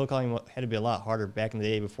 I feel like cold calling had to be a lot harder back in the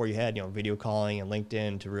day before you had, video calling and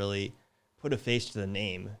LinkedIn to really put a face to the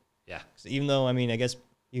name. Yeah. Even though, I guess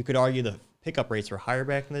you could argue the pickup rates were higher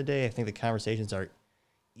back in the day, I think the conversations are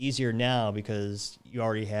easier now because you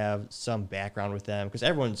already have some background with them. Because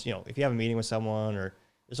everyone's, if you have a meeting with someone, or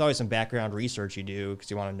there's always some background research you do because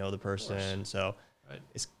you want to know the person. So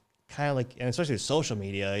it's kind of like, and especially with social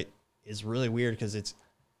media, it's really weird because it's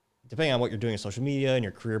depending on what you're doing in social media and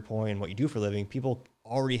your career point and what you do for a living, people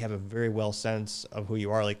already have a very well sense of who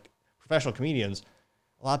you are. Like professional comedians,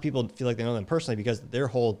 a lot of people feel like they know them personally because their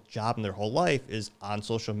whole job and their whole life is on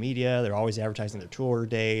social media. They're always advertising their tour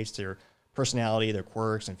dates, their personality, their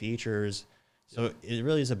quirks and features. So it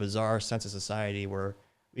really is a bizarre sense of society where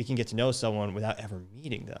we can get to know someone without ever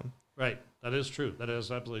meeting them. Right. That is true. That is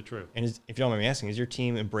absolutely true. And if you don't mind me asking, is your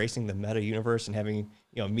team embracing the meta universe and having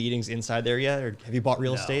meetings inside there yet? Or have you bought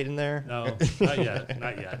real estate in there? No, not yet.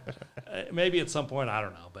 Not yet. Maybe at some point, I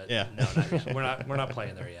don't know. But no, not yet. We're not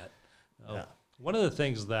playing there yet. No. One of the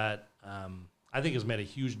things that I think has made a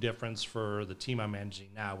huge difference for the team I'm managing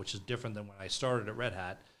now, which is different than when I started at Red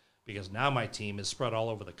Hat, because now my team is spread all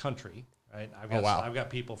over the country. Right? I've got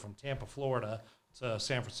people from Tampa, Florida to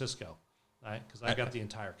San Francisco. Right, because I've got the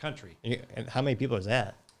entire country. And how many people is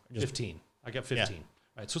that? 15. I got 15. Yeah.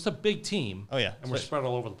 Right, so it's a big team. Oh yeah, and we're spread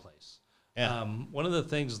all over the place. Yeah. One of the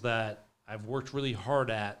things that I've worked really hard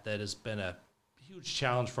at that has been a huge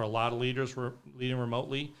challenge for a lot of leaders leading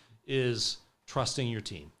remotely is trusting your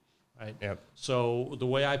team. Right. Yep. So the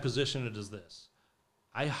way I position it is this: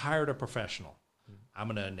 I hired a professional. I'm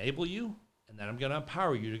going to enable you, and then I'm going to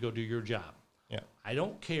empower you to go do your job. Yeah. I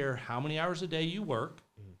don't care how many hours a day you work.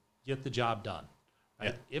 Get the job done.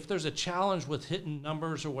 Right? Yeah. If there's a challenge with hitting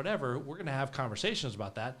numbers or whatever, we're going to have conversations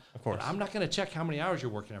about that. Of course. But I'm not going to check how many hours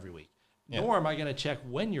you're working every week, nor am I going to check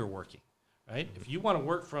when you're working. Right? If you want to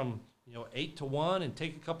work from 8 to 1 and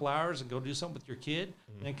take a couple hours and go do something with your kid,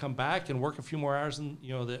 and then come back and work a few more hours in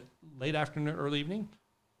the late afternoon, early evening,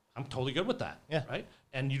 I'm totally good with that. Yeah. Right?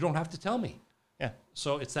 And you don't have to tell me. Yeah.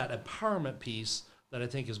 So it's that empowerment piece that I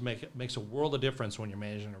think makes a world of difference when you're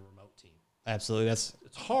managing a remote team. Absolutely. It's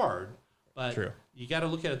hard, but True. You got to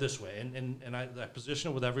look at it this way. And I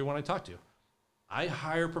position it with everyone I talk to. I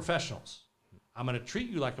hire professionals. I'm going to treat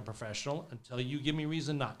you like a professional until you give me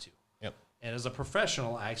reason not to. Yep. And as a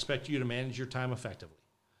professional, I expect you to manage your time effectively.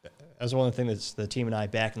 That's one of the things that the team and I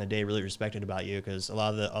back in the day really respected about you, because a lot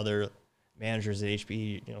of the other managers at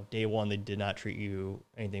HP, day one, they did not treat you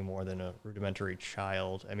anything more than a rudimentary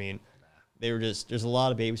child. I mean, they were there's a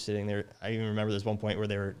lot of babysitting there. I even remember there's one point where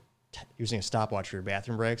they were using a stopwatch for your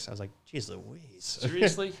bathroom breaks. I was like, geez Louise.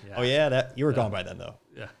 Seriously? Yeah. Oh, yeah. You were gone by then, though.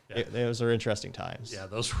 Yeah. Those are interesting times. Yeah,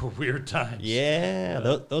 those were weird times. Yeah.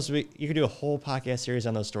 Those you could do a whole podcast series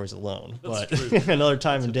on those stories alone. That's but true. another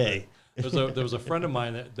time and day. There was a friend of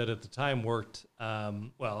mine that at the time worked,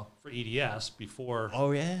 for EDS before.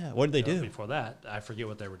 Oh, yeah. What did they do? Before that, I forget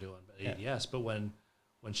what they were doing, but EDS. But when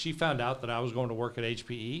she found out that I was going to work at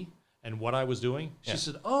HPE and what I was doing, she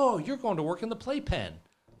said, "Oh, you're going to work in the playpen."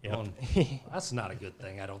 Yep. Well, that's not a good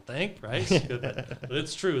thing, I don't think, right? But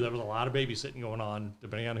it's true. There was a lot of babysitting going on,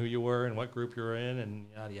 depending on who you were and what group you were in, and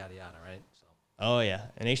yada yada yada, right? So. Oh yeah,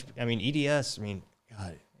 and EDS.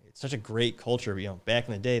 God, it's such a great culture. Back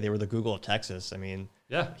in the day, they were the Google of Texas.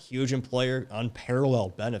 Huge employer,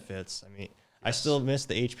 unparalleled benefits. I still miss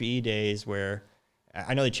the HPE days where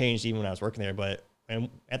I know they changed even when I was working there, but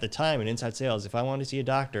at the time in inside sales, if I wanted to see a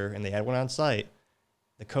doctor and they had one on site,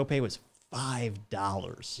 the copay was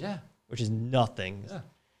 $5. Yeah. Which is nothing. Yeah.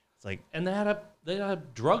 It's like, and they had a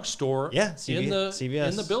drugstore CVS.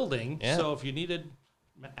 in the building. Yeah. So if you needed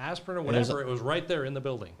aspirin or whatever, it was right there in the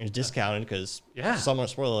building. It's discounted because someone,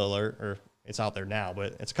 spoiler alert, or it's out there now,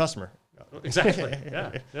 but it's a customer. Exactly.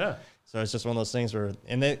 Yeah. So it's just one of those things where,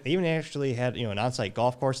 and they even actually had, an on-site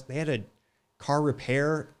golf course. They had a car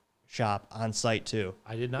repair shop on site too.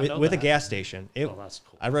 I did not know with that. a gas station. That's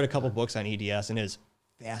cool. I read a couple books on EDS, and it is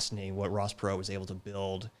fascinating what Ross Perot was able to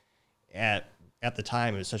build at at the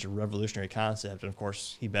time, it was such a revolutionary concept. And of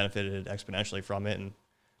course, he benefited exponentially from it and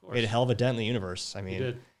made a hell of a dent in the universe. I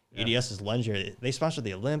mean, EDS is legendary. They sponsored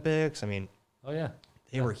the Olympics. I mean,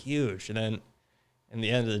 they were huge. And then in the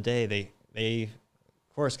end of the day, they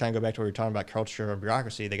of course, kind of go back to what we were talking about culture and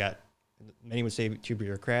bureaucracy. They got, many would say, too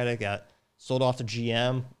bureaucratic, got sold off to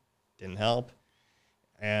GM, didn't help.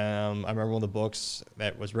 I remember one of the books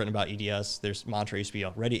that was written about EDS, there's mantra used to be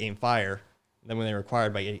ready, aim, fire. And then when they were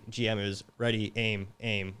acquired by GM, it was ready, aim,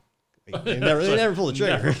 aim. They never pulled the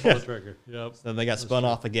trigger. Never pulled the trigger. Yep. So they got spun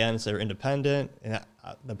off again, so they're independent. And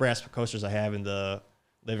the brass coasters I have in the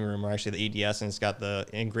living room are actually the EDS, and it's got the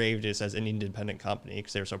engraved, it says an independent company,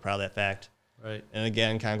 because they were so proud of that fact. Right. And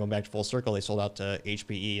again, kind of going back to full circle, they sold out to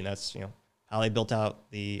HPE, and that's, how they built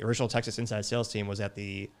out the original Texas inside sales team was at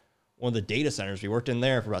one of the data centers. We worked in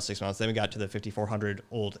there for about 6 months. Then we got to the 5,400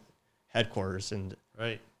 old headquarters, and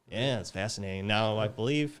yeah, it's fascinating. Now I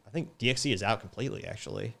think DXC is out completely.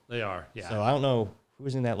 Actually, they are. Yeah. So I don't know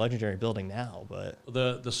who's in that legendary building now, but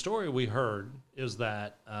the story we heard is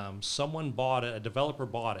that someone bought it, a developer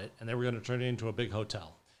bought it, and they were going to turn it into a big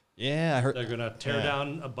hotel. Yeah, I heard they're going to tear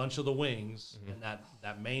down a bunch of the wings, and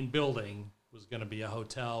that main building was going to be a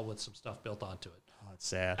hotel with some stuff built onto it. Oh, it's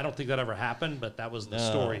sad. I don't think that ever happened, but that was the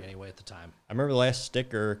story anyway at the time. I remember the last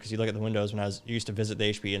sticker, because you look at the windows when I used to visit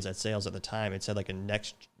the HPE Inside Sales at the time, it said like a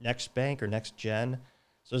next bank or next gen.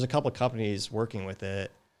 So there's a couple of companies working with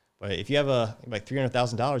it. But if you have like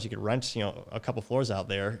 $300,000, you could rent, a couple floors out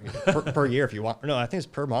there per year if you want. No, I think it's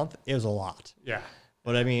per month. It was a lot. Yeah.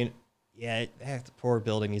 But I mean, the poor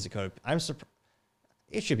building needs a code. I'm surprised.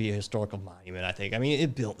 It should be a historical monument, I think. I mean,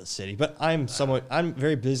 it built the city, but I'm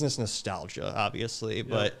very business nostalgia, obviously.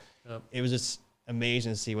 But it was just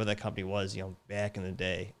amazing to see what that company was, back in the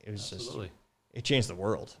day. It was it changed the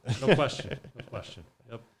world. No question. No question.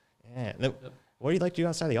 Yep. Yeah. What do you like to do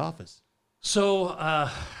outside the office? So, I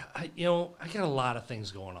got a lot of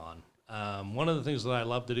things going on. One of the things that I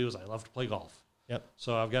love to do is I love to play golf. Yep.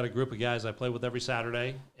 So I've got a group of guys I play with every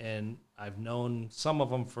Saturday, and I've known some of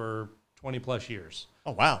them for 20 plus years.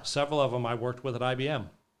 Oh, wow. Several of them I worked with at IBM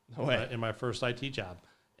in my first IT job.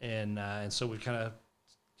 And so we kind of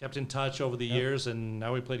kept in touch over the years, and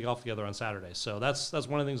now we play golf together on Saturdays. So that's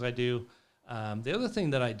one of the things I do. The other thing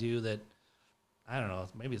that I do that, I don't know,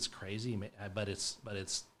 maybe it's crazy, but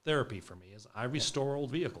it's therapy for me, is I restore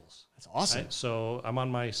old vehicles. That's awesome. Right? So I'm on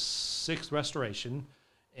my 6th restoration,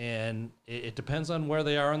 and it depends on where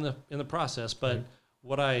they are in the process, but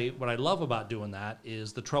what I love about doing that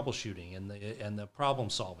is the troubleshooting and the problem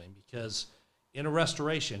solving, because in a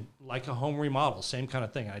restoration, like a home remodel, same kind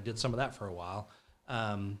of thing. I did some of that for a while.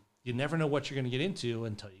 You never know what you're going to get into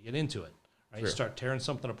until you get into it. Right? True. You start tearing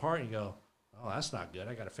something apart and you go, oh, that's not good.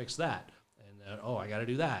 I got to fix that. And then, oh, I got to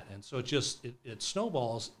do that. And so it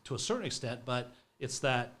snowballs to a certain extent, but it's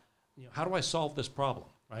that, how do I solve this problem?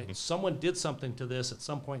 Right? Mm-hmm. Someone did something to this at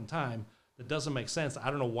some point in time that doesn't make sense. I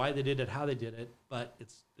don't know why they did it, how they did it, but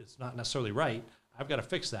it's not necessarily right. I've got to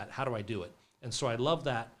fix that. How do I do it? And so I love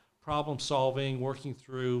that problem solving, working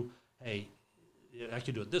through, hey, I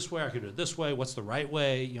could do it this way, I could do it this way. What's the right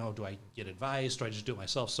way? Do I get advice? Do I just do it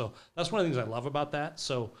myself? So that's one of the things I love about that.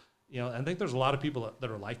 So, I think there's a lot of people that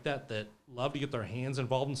are like that love to get their hands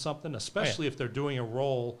involved in something, especially if they're doing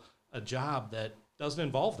a job that doesn't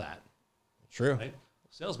involve that. True. Right?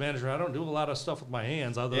 Sales manager, I don't do a lot of stuff with my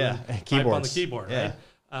hands other than type on the keyboard,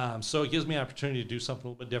 right? So it gives me an opportunity to do something a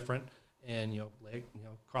little bit different, and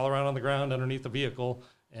crawl around on the ground underneath the vehicle,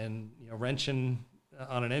 and wrenching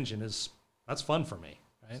on an engine that's fun for me,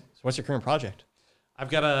 right? So what's your current project? I've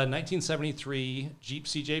got a 1973 Jeep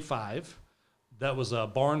CJ5 that was a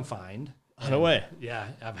barn find. No way. Yeah,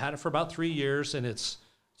 I've had it for about 3 years, and it's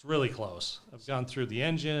really close. I've gone through the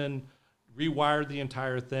engine, rewired the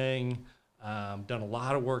entire thing. Done a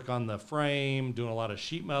lot of work on the frame, doing a lot of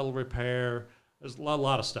sheet metal repair. There's a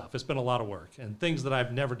lot of stuff. It's been a lot of work and things that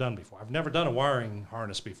I've never done before. I've never done a wiring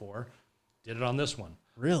harness before. Did it on this one.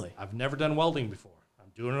 Really? I've never done welding before. I'm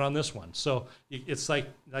doing it on this one. So it's like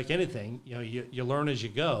anything, you learn as you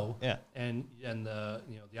go. Yeah. And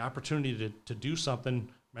the opportunity to do something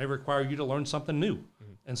may require you to learn something new.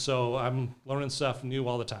 Mm-hmm. And so I'm learning stuff new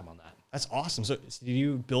all the time on that. That's awesome. So did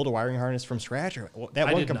you build a wiring harness from scratch? Or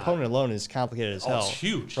that one component alone is complicated as hell. It's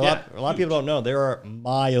huge. A lot of people don't know there are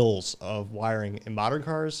miles of wiring in modern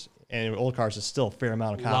cars, and in old cars, it's still a fair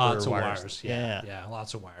amount of copper lots of wires. Wires. Yeah,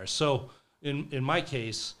 lots of wires. So in my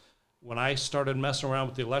case, when I started messing around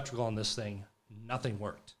with the electrical on this thing, nothing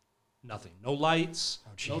worked. Nothing. No lights,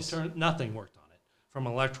 nothing worked on it from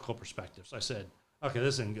an electrical perspective. So I said, okay,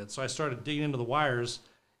 this isn't good. So I started digging into the wires.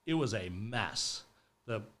 It was a mess.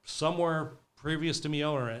 Somewhere previous to me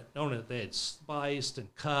owning it, they had spliced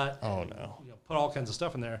and cut. Oh, and, no. put all kinds of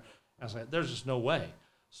stuff in there. I was like, there's just no way.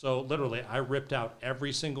 So literally, I ripped out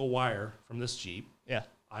every single wire from this Jeep. Yeah.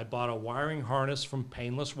 I bought a wiring harness from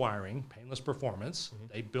Painless Performance.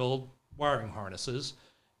 They build wiring harnesses.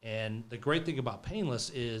 And the great thing about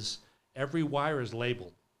Painless is every wire is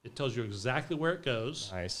labeled. It tells you exactly where it goes.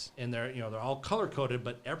 Nice. And they're all color coded,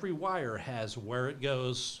 but every wire has where it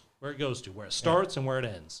goes to, where it starts and where it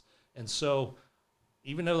ends. And so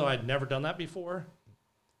even though I'd never done that before,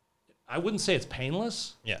 I wouldn't say it's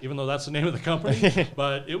painless, even though that's the name of the company,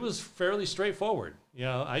 but it was fairly straightforward.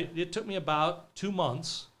 It took me about 2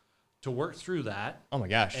 months to work through that. Oh my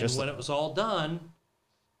gosh. And when it was all done,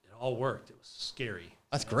 it all worked. It was scary.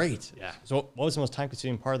 That's great. Yeah. So what was the most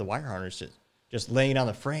time-consuming part of the wire harness? Just laying down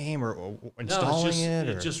the frame or installing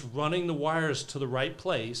it's just running the wires to the right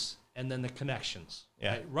place and then the connections.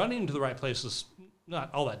 Yeah. Right? Running to the right place is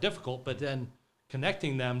not all that difficult, but then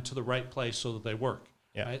connecting them to the right place so that they work.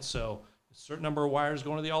 Yeah. Right. So a certain number of wires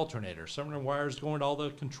going to the alternator, certain number of wires going to all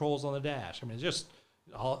the controls on the dash. I mean, just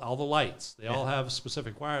all the lights. They all have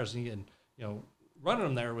specific wires, and running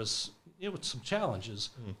them there was some challenges.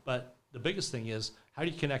 But the biggest thing is how do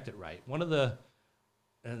you connect it right?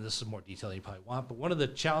 And this is more detail than you probably want, but one of the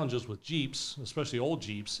challenges with Jeeps, especially old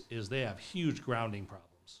Jeeps, is they have huge grounding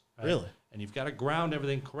problems. Right? Really? And you've got to ground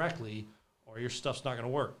everything correctly or your stuff's not going to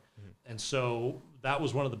work. And so that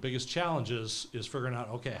was one of the biggest challenges is figuring out,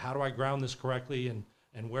 okay, how do I ground this correctly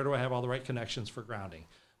and where do I have all the right connections for grounding?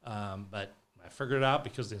 But I figured it out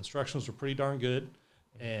because the instructions were pretty darn good.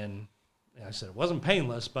 And like I said, it wasn't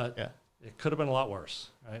painless, but it could have been a lot worse.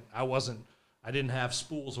 Right? I didn't have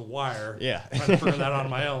spools of wire trying to figure that out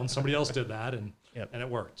on my own. Somebody else did that, and it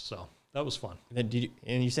worked. So that was fun. And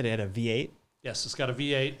then you said it had a V8? Yes, it's got a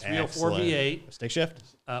V8, 304 Excellent. V8. Stick shift?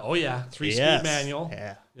 3-speed manual.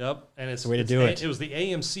 Yeah. Yep. And it's the way to do it. It was the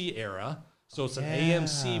AMC era, so it's an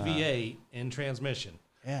AMC V8 in transmission.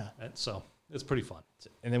 Yeah. And so it's pretty fun.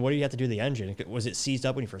 And then what do you have to do to the engine? Was it seized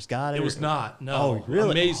up when you first got it? It was not. No. Oh,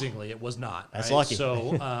 really? Amazingly, it was not. That's right? lucky.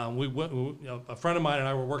 So we went. A friend of mine and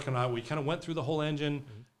I were working on it. We kind of went through the whole engine.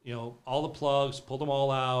 All the plugs, pulled them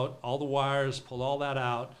all out, all the wires, pulled all that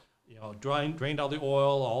out. Drained all the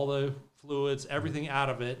oil, all the fluids, everything out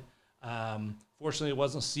of it. Fortunately, it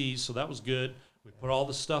wasn't seized, so that was good. We put all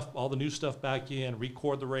the new stuff back in,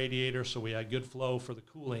 record the radiator, so we had good flow for the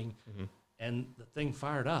cooling, and the thing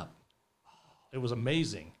fired up. It was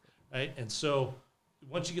amazing, right? And so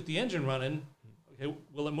once you get the engine running, okay,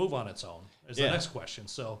 will it move on its own? Is the next question.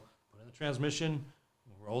 So put in the transmission,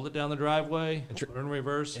 rolled it down the driveway, put it in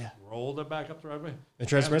reverse, rolled it back up the driveway. The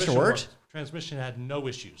transmission worked? Transmission had no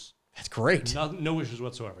issues. That's great. No issues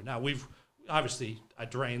whatsoever. Now, I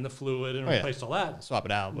drained the fluid and replaced all that. Swap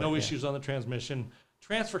it out. No issues on the transmission.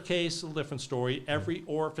 Transfer case, a different story. Every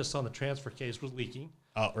orifice on the transfer case was leaking.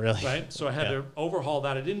 Oh, really? Right? So I had to overhaul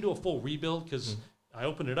that. I didn't do a full rebuild because I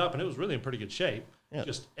opened it up and it was really in pretty good shape. Yeah.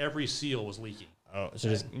 Just every seal was leaking. Oh, so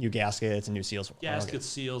just new gaskets and new seals. Gaskets,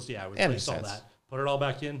 seals, we replaced all that. Put it all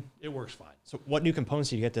back in. It works fine. So what new components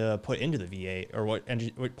do you get to put into the V8, or what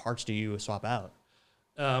parts do you swap out?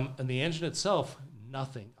 And the engine itself,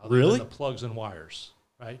 nothing other really? than the plugs and wires,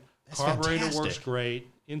 right? That's Carburetor fantastic. works great.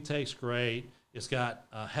 Intake's great. It's got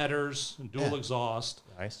headers and dual exhaust.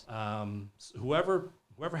 Nice. Whoever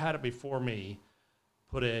had it before me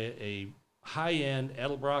put a high-end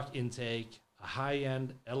Edelbrock intake, a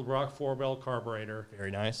high-end Edelbrock 4-bell carburetor.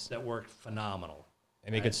 Very nice. That worked phenomenal.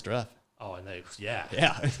 They make good stuff. Oh, and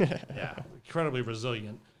yeah, incredibly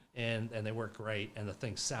resilient, and they work great, and the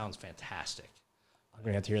thing sounds fantastic. I'm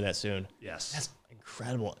gonna have to hear that soon. Yes, that's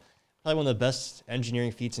incredible. Probably one of the best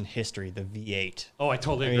engineering feats in history, the V8. Oh, I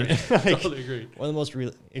totally agree. Totally agree. One of the most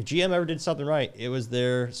if GM ever did something right, it was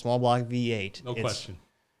their small block V8. No question.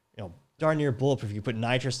 Darn near bulletproof. You put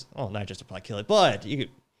nitrous. Oh, nitrous would probably kill it, but you could.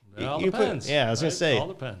 It all depends. I was gonna say. It all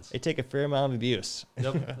depends. They take a fair amount of abuse.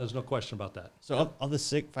 Yep, there's no question about that. So, of the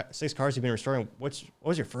six cars you've been restoring, what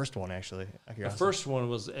was your first one actually? The first one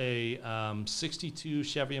was a '62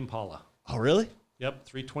 Chevy Impala. Oh, really? Yep,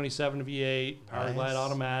 327 V8, power glide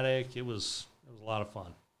automatic. It was a lot of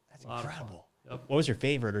fun. That's incredible. Yep. What was your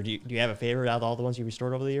favorite, or do you have a favorite out of all the ones you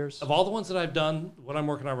restored over the years? Of all the ones that I've done, what I'm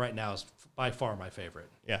working on right now is by far my favorite.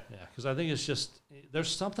 Yeah, because I think it's just there's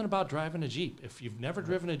something about driving a Jeep. If you've never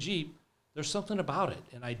driven a Jeep, there's something about it,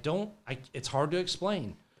 and it's hard to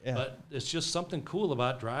explain. Yeah. But it's just something cool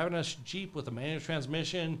about driving a Jeep with a manual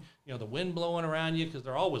transmission, the wind blowing around you because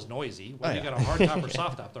they're always noisy. Whether you got a hard top or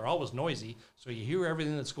soft top, they're always noisy. So you hear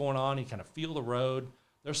everything that's going on. You kind of feel the road.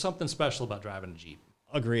 There's something special about driving a Jeep.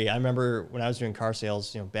 Agree. I remember when I was doing car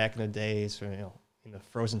sales, back in the days, in the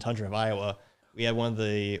frozen tundra of Iowa, we had one of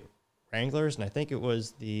the Wranglers, and I think it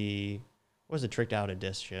was what was the tricked out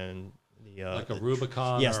edition? Like a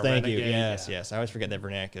Rubicon. Yes, or a thank you. Renegade. Yes, yes. I always forget that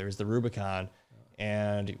vernacular. It was the Rubicon,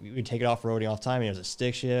 and we would take it off roading all the time. And it was a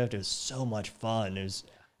stick shift. It was so much fun. It was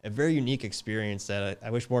a very unique experience that I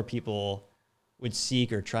wish more people would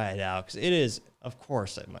seek or try it out, because it is, of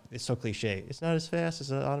course, it's so cliche. It's not as fast as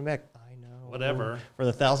an automatic. I know. Whatever. For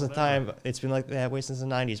the 1,000th time, it's been like that way since the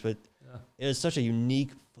 90s, but it is such a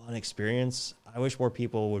unique, fun experience. I wish more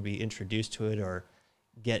people would be introduced to it or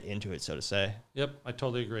get into it, so to say. Yep, I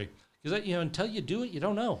totally agree. Because until you do it, you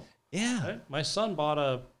don't know. Yeah. Right? My son bought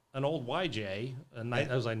an old YJ, that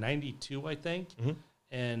was like 92, I think. Mm-hmm.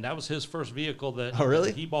 And that was his first vehicle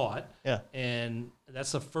that he bought. Yeah. And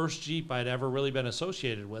that's the first Jeep I'd ever really been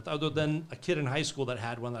associated with, other than a kid in high school that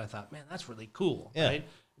had one that I thought, man, that's really cool. Yeah. Right?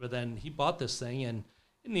 But then he bought this thing, and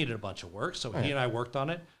it needed a bunch of work, so he and I worked on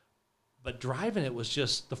it. But driving it was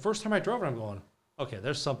just, the first time I drove it, I'm going, okay,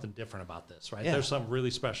 there's something different about this, right? Yeah. There's something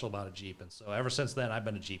really special about a Jeep. And so ever since then, I've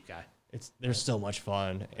been a Jeep guy. They're so much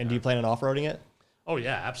fun. And do you plan on off-roading it? Oh,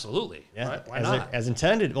 yeah, absolutely. Yeah. Right? Why not? As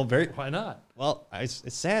intended. Well, why not? Well, it's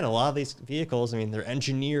sad. A lot of these vehicles, I mean, they're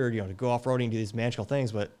engineered, to go off-roading, do these magical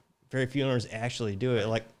things, but very few owners actually do it,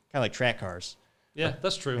 kind of like track cars. Yeah,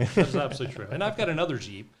 that's true. That's absolutely true. And I've got another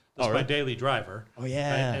Jeep. That's my daily driver. Oh,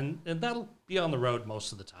 yeah. Right? And that'll be on the road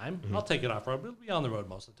most of the time. Mm-hmm. I'll take it off-road, but it'll be on the road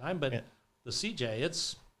most of the time. But the CJ,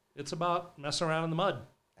 it's about messing around in the mud.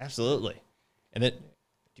 Absolutely. And then,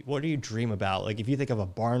 what do you dream about? Like, if you think of a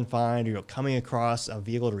barn find, or coming across a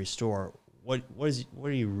vehicle to restore, what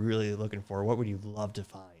are you really looking for? What would you love to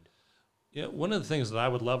find? Yeah, one of the things that I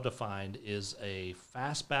would love to find is a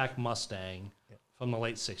fastback Mustang from the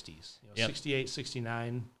late 60s. 68,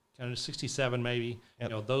 69, kind of 67 maybe.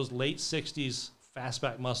 Those late 60s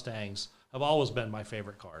fastback Mustangs have always been my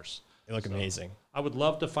favorite cars. They look amazing. I would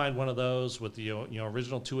love to find one of those with the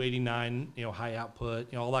original 289, high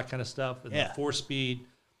output, all that kind of stuff, and the 4-speed.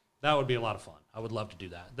 That would be a lot of fun. I would love to do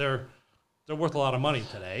that. They're worth a lot of money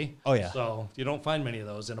today. Oh yeah. So you don't find many of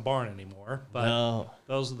those in a barn anymore. But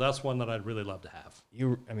that's one that I'd really love to have.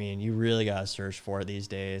 You really gotta search for it these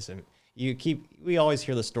days, and we always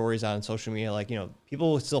hear the stories on social media,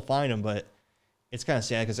 people will still find them, but it's kind of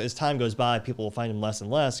sad because as time goes by, people will find them less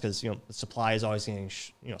and less because the supply is always getting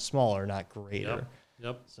smaller, not greater.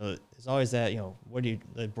 Yep. So there's always that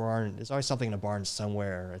the barn. There's always something in a barn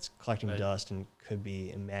somewhere. It's collecting dust and could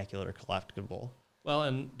be immaculate or collectible. Well,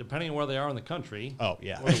 and depending on where they are in the country, or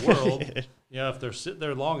the world, if they're sitting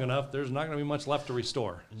there long enough, there's not going to be much left to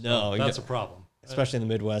restore. No, that's a problem. Especially in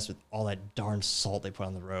the Midwest with all that darn salt they put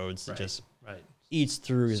on the roads. It just eats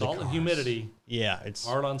through salt the and humidity. Yeah, it's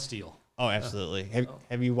hard on steel. Oh, absolutely.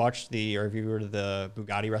 Have you watched have you heard of the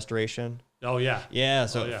Bugatti restoration? Oh, yeah. Yeah,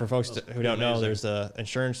 so for folks who don't know, there's an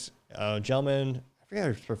insurance gentleman, I forget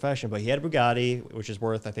his profession, but he had a Bugatti, which is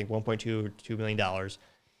worth, I think, $1.2 million.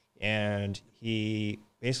 And he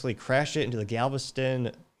basically crashed it into the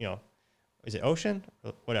Galveston, is it ocean?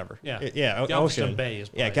 Whatever. Yeah. Galveston Ocean Bay is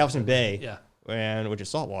probably. Yeah, Galveston Bay. Yeah. And which is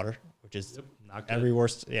saltwater, which is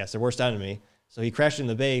it's the worst enemy. So he crashed in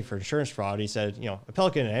the bay for insurance fraud. He said, a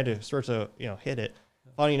Pelican had to sort of, hit it.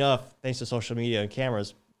 Funny enough, thanks to social media and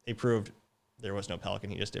cameras, they proved there was no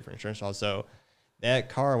Pelican. He just did for insurance fraud. So that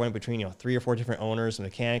car went between, 3 or 4 different owners. The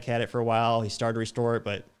mechanic had it for a while. He started to restore it,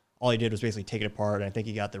 but all he did was basically take it apart. And I think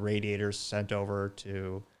he got the radiators sent over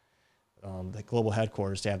to the global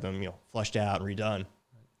headquarters to have them, flushed out and redone.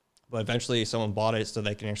 But eventually someone bought it so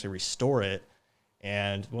they can actually restore it.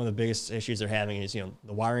 And one of the biggest issues they're having is,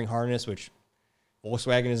 the wiring harness, which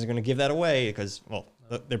Volkswagen isn't going to give that away because,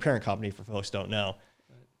 their parent company, for folks who don't know.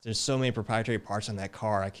 There's so many proprietary parts on that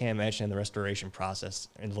car. I can't imagine the restoration process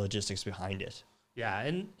and the logistics behind it. Yeah,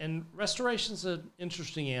 and restoration's an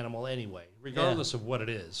interesting animal anyway, regardless of what it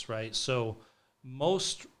is, right? So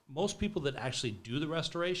most people that actually do the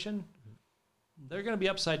restoration, they're going to be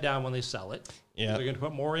upside down when they sell it. Yeah. They're going to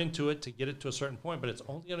put more into it to get it to a certain point, but it's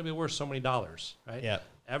only going to be worth so many dollars, right? Yeah.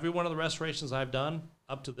 Every one of the restorations I've done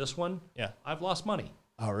up to this one, I've lost money.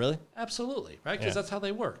 Oh, really? Absolutely, right? Because that's how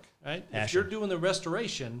they work, right? Passion. If you're doing the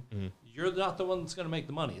restoration, you're not the one that's going to make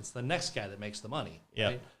the money. It's the next guy that makes the money,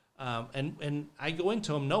 right? And I go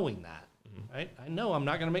into them knowing that, right? I know I'm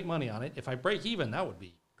not going to make money on it. If I break even, that would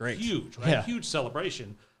be great, huge, right? Yeah. Huge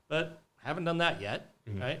celebration. But haven't done that yet,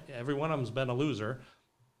 right? Every one of them's been a loser,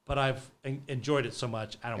 but I've enjoyed it so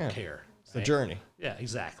much, I don't care. It's the journey. Yeah,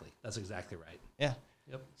 exactly. That's exactly right. Yeah.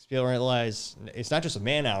 Yep. Spiel right lies. It's not just the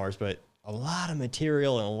man hours, but a lot of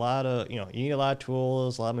material and a lot of, you need a lot of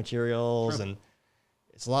tools, a lot of materials, and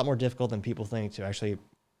it's a lot more difficult than people think to actually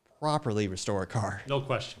properly restore a car. No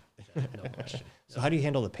question. Yeah, no question. So how do you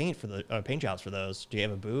handle the paint for the paint jobs for those? Do you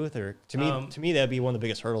have a booth, or to me that'd be one of the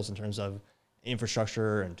biggest hurdles in terms of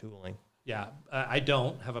infrastructure and tooling. Yeah, I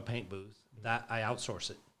don't have a paint booth. That I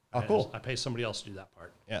outsource it. Oh, right? cool. I pay somebody else to do that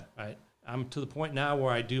part. Yeah. Right. I'm to the point now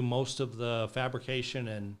where I do most of the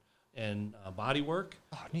fabrication and body work.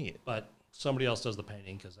 Oh, neat. But somebody else does the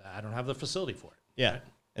painting because I don't have the facility for it. Yeah. Right?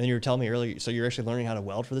 And then you were telling me earlier, so you're actually learning how to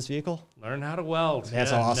weld for this vehicle? Learn how to weld.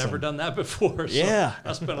 That's I've awesome. never done that before. So Yeah.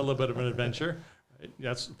 That's been a little bit of an adventure.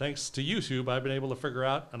 That's thanks to YouTube, I've been able to figure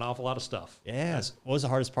out an awful lot of stuff. Yes. What was the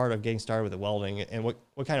hardest part of getting started with the welding, and what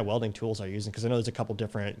kind of welding tools are you using? Because I know there's a couple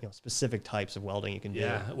different specific types of welding you can do.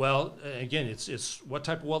 Yeah. Well, again, it's what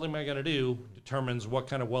type of welding am I going to do determines what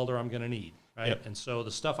kind of welder I'm going to need, right? Yep. And so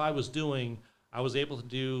the stuff I was doing, I was able to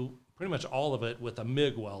do pretty much all of it with a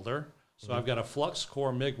MIG welder. So I've got a flux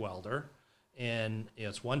core MIG welder, and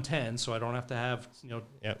it's 110, so I don't have to have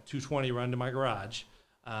 220 run to my garage.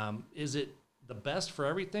 Is it the best for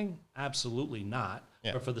everything? Absolutely not.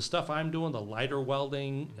 Yeah. But for the stuff I'm doing, the lighter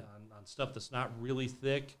welding on stuff that's not really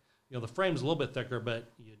thick, the frame's a little bit thicker, but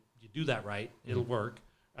you do that right, it'll work.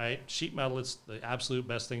 Right? Sheet metal, it's the absolute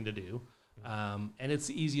best thing to do, and it's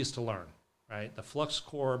the easiest to learn. Right? The flux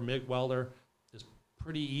core MIG welder is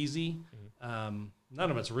pretty easy. None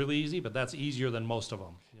of it's really easy, but that's easier than most of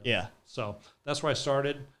them. Yeah. So that's where I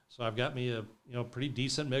started. So I've got me a pretty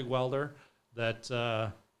decent MIG welder that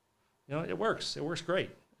it works. It works great,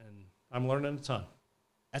 and I'm learning a ton.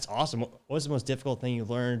 That's awesome. What was the most difficult thing you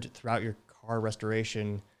learned throughout your car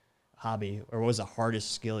restoration hobby, or what was the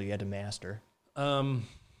hardest skill you had to master? It's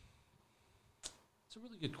a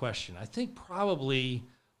really good question. I think probably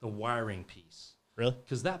the wiring piece. Really?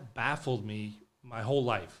 Because that baffled me my whole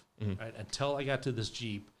life, right? Until I got to this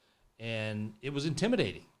Jeep, and it was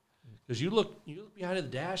intimidating. Because you look behind the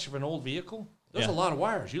dash of an old vehicle, there's a lot of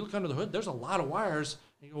wires. You look under the hood, there's a lot of wires.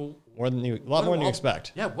 And you go, a lot more than you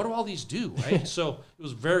expect. Yeah, what do all these do, right? So it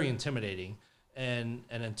was very intimidating, and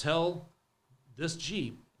until this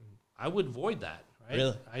Jeep, I would avoid that, right?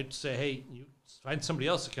 Really? I'd say, hey, you find somebody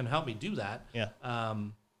else that can help me do that. Yeah.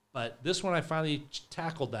 But this one, I finally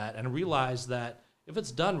tackled that and realized that if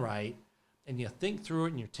it's done right and you think through it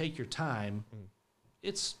and you take your time,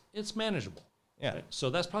 it's manageable. Yeah. Right? So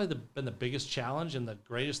that's probably been the biggest challenge, and the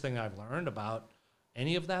greatest thing I've learned about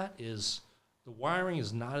any of that is the wiring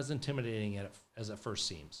is not as intimidating as it first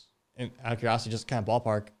seems. And out of curiosity, just kind of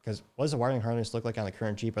ballpark, because what does the wiring harness look like on the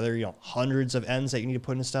current Jeep? Are there hundreds of ends that you need to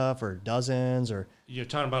put in stuff, or dozens, or? You're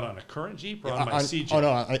talking about on a current Jeep or on my CJ? Oh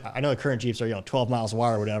no, I know the current Jeeps are 12 miles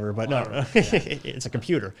wide or whatever, but no, it's a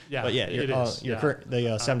computer. Yeah, but yeah, it is. Current, the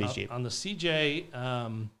 70s Jeep. On the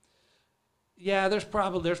CJ,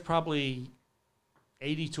 there's probably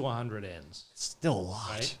 80 to 100 ends. It's still a lot.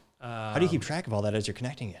 Right? How do you keep track of all that as you're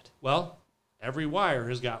connecting it? Well, every wire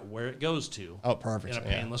has got where it goes to. Oh, perfect. In a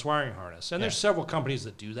painless wiring harness. And there's several companies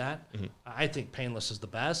that do that. I think painless is the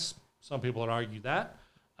best. Some people would argue that.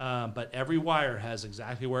 But every wire has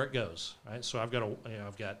exactly where it goes, right? So I've got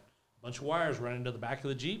a bunch of wires running to the back of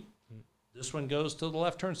the Jeep. This one goes to the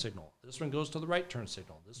left turn signal. This one goes to the right turn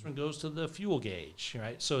signal. This one goes to the fuel gauge,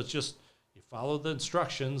 right? So it's just you follow the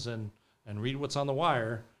instructions and read what's on the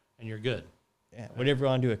wire, and you're good. Yeah. Would you ever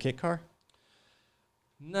want to do a kit car?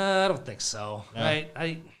 No, I don't think so. No. Right?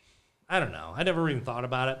 I don't know. I never even thought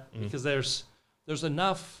about it because there's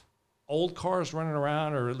enough old cars running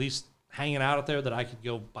around, or at least hanging out there, that I could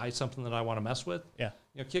go buy something that I want to mess with. Yeah.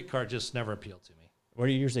 Kit car just never appealed to me. Where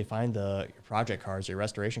do you usually find your project cars, your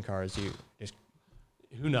restoration cars? You just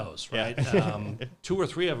who knows, right? Yeah. 2 or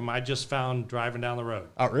 3 of them I just found driving down the road.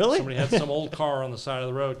 Oh, really? Somebody had some old car on the side of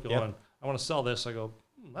the road going, I want to sell this. I go,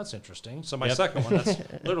 that's interesting. So my second one, that's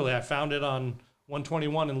literally, I found it on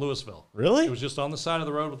 121 in Louisville. Really? It was just on the side of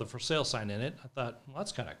the road with a for sale sign in it. I thought, well,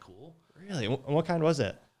 that's kind of cool. Really? What kind was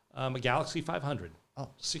it? A Galaxy 500. Oh.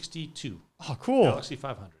 62. Oh, cool. Galaxy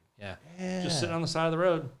 500. Yeah. Just sitting on the side of the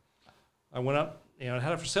road. I went up, it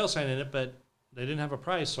had a for sale sign in it, but they didn't have a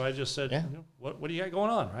price. So I just said, what do you got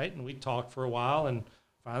going on? Right. And we talked for a while, and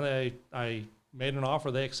finally I made an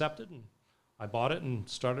offer. They accepted, and I bought it and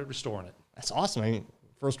started restoring it. That's awesome. I mean,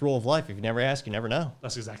 first rule of life, if you never ask, you never know.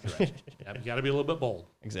 That's exactly right. You got to be a little bit bold.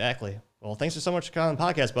 Exactly. Well, thanks so much for coming on the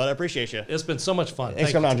podcast, bud. I appreciate you. It's been so much fun.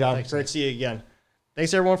 Thanks for coming on, John. Great to see you again.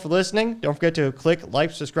 Thanks, everyone, for listening. Don't forget to click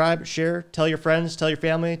like, subscribe, share, tell your friends, tell your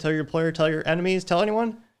family, tell your employer, tell your enemies, tell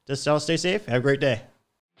anyone. Just stay safe. Have a great day.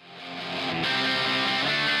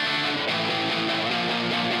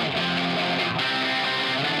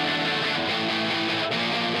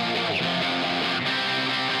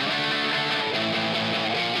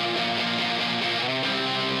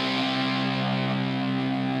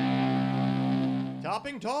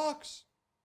 Topping Talks.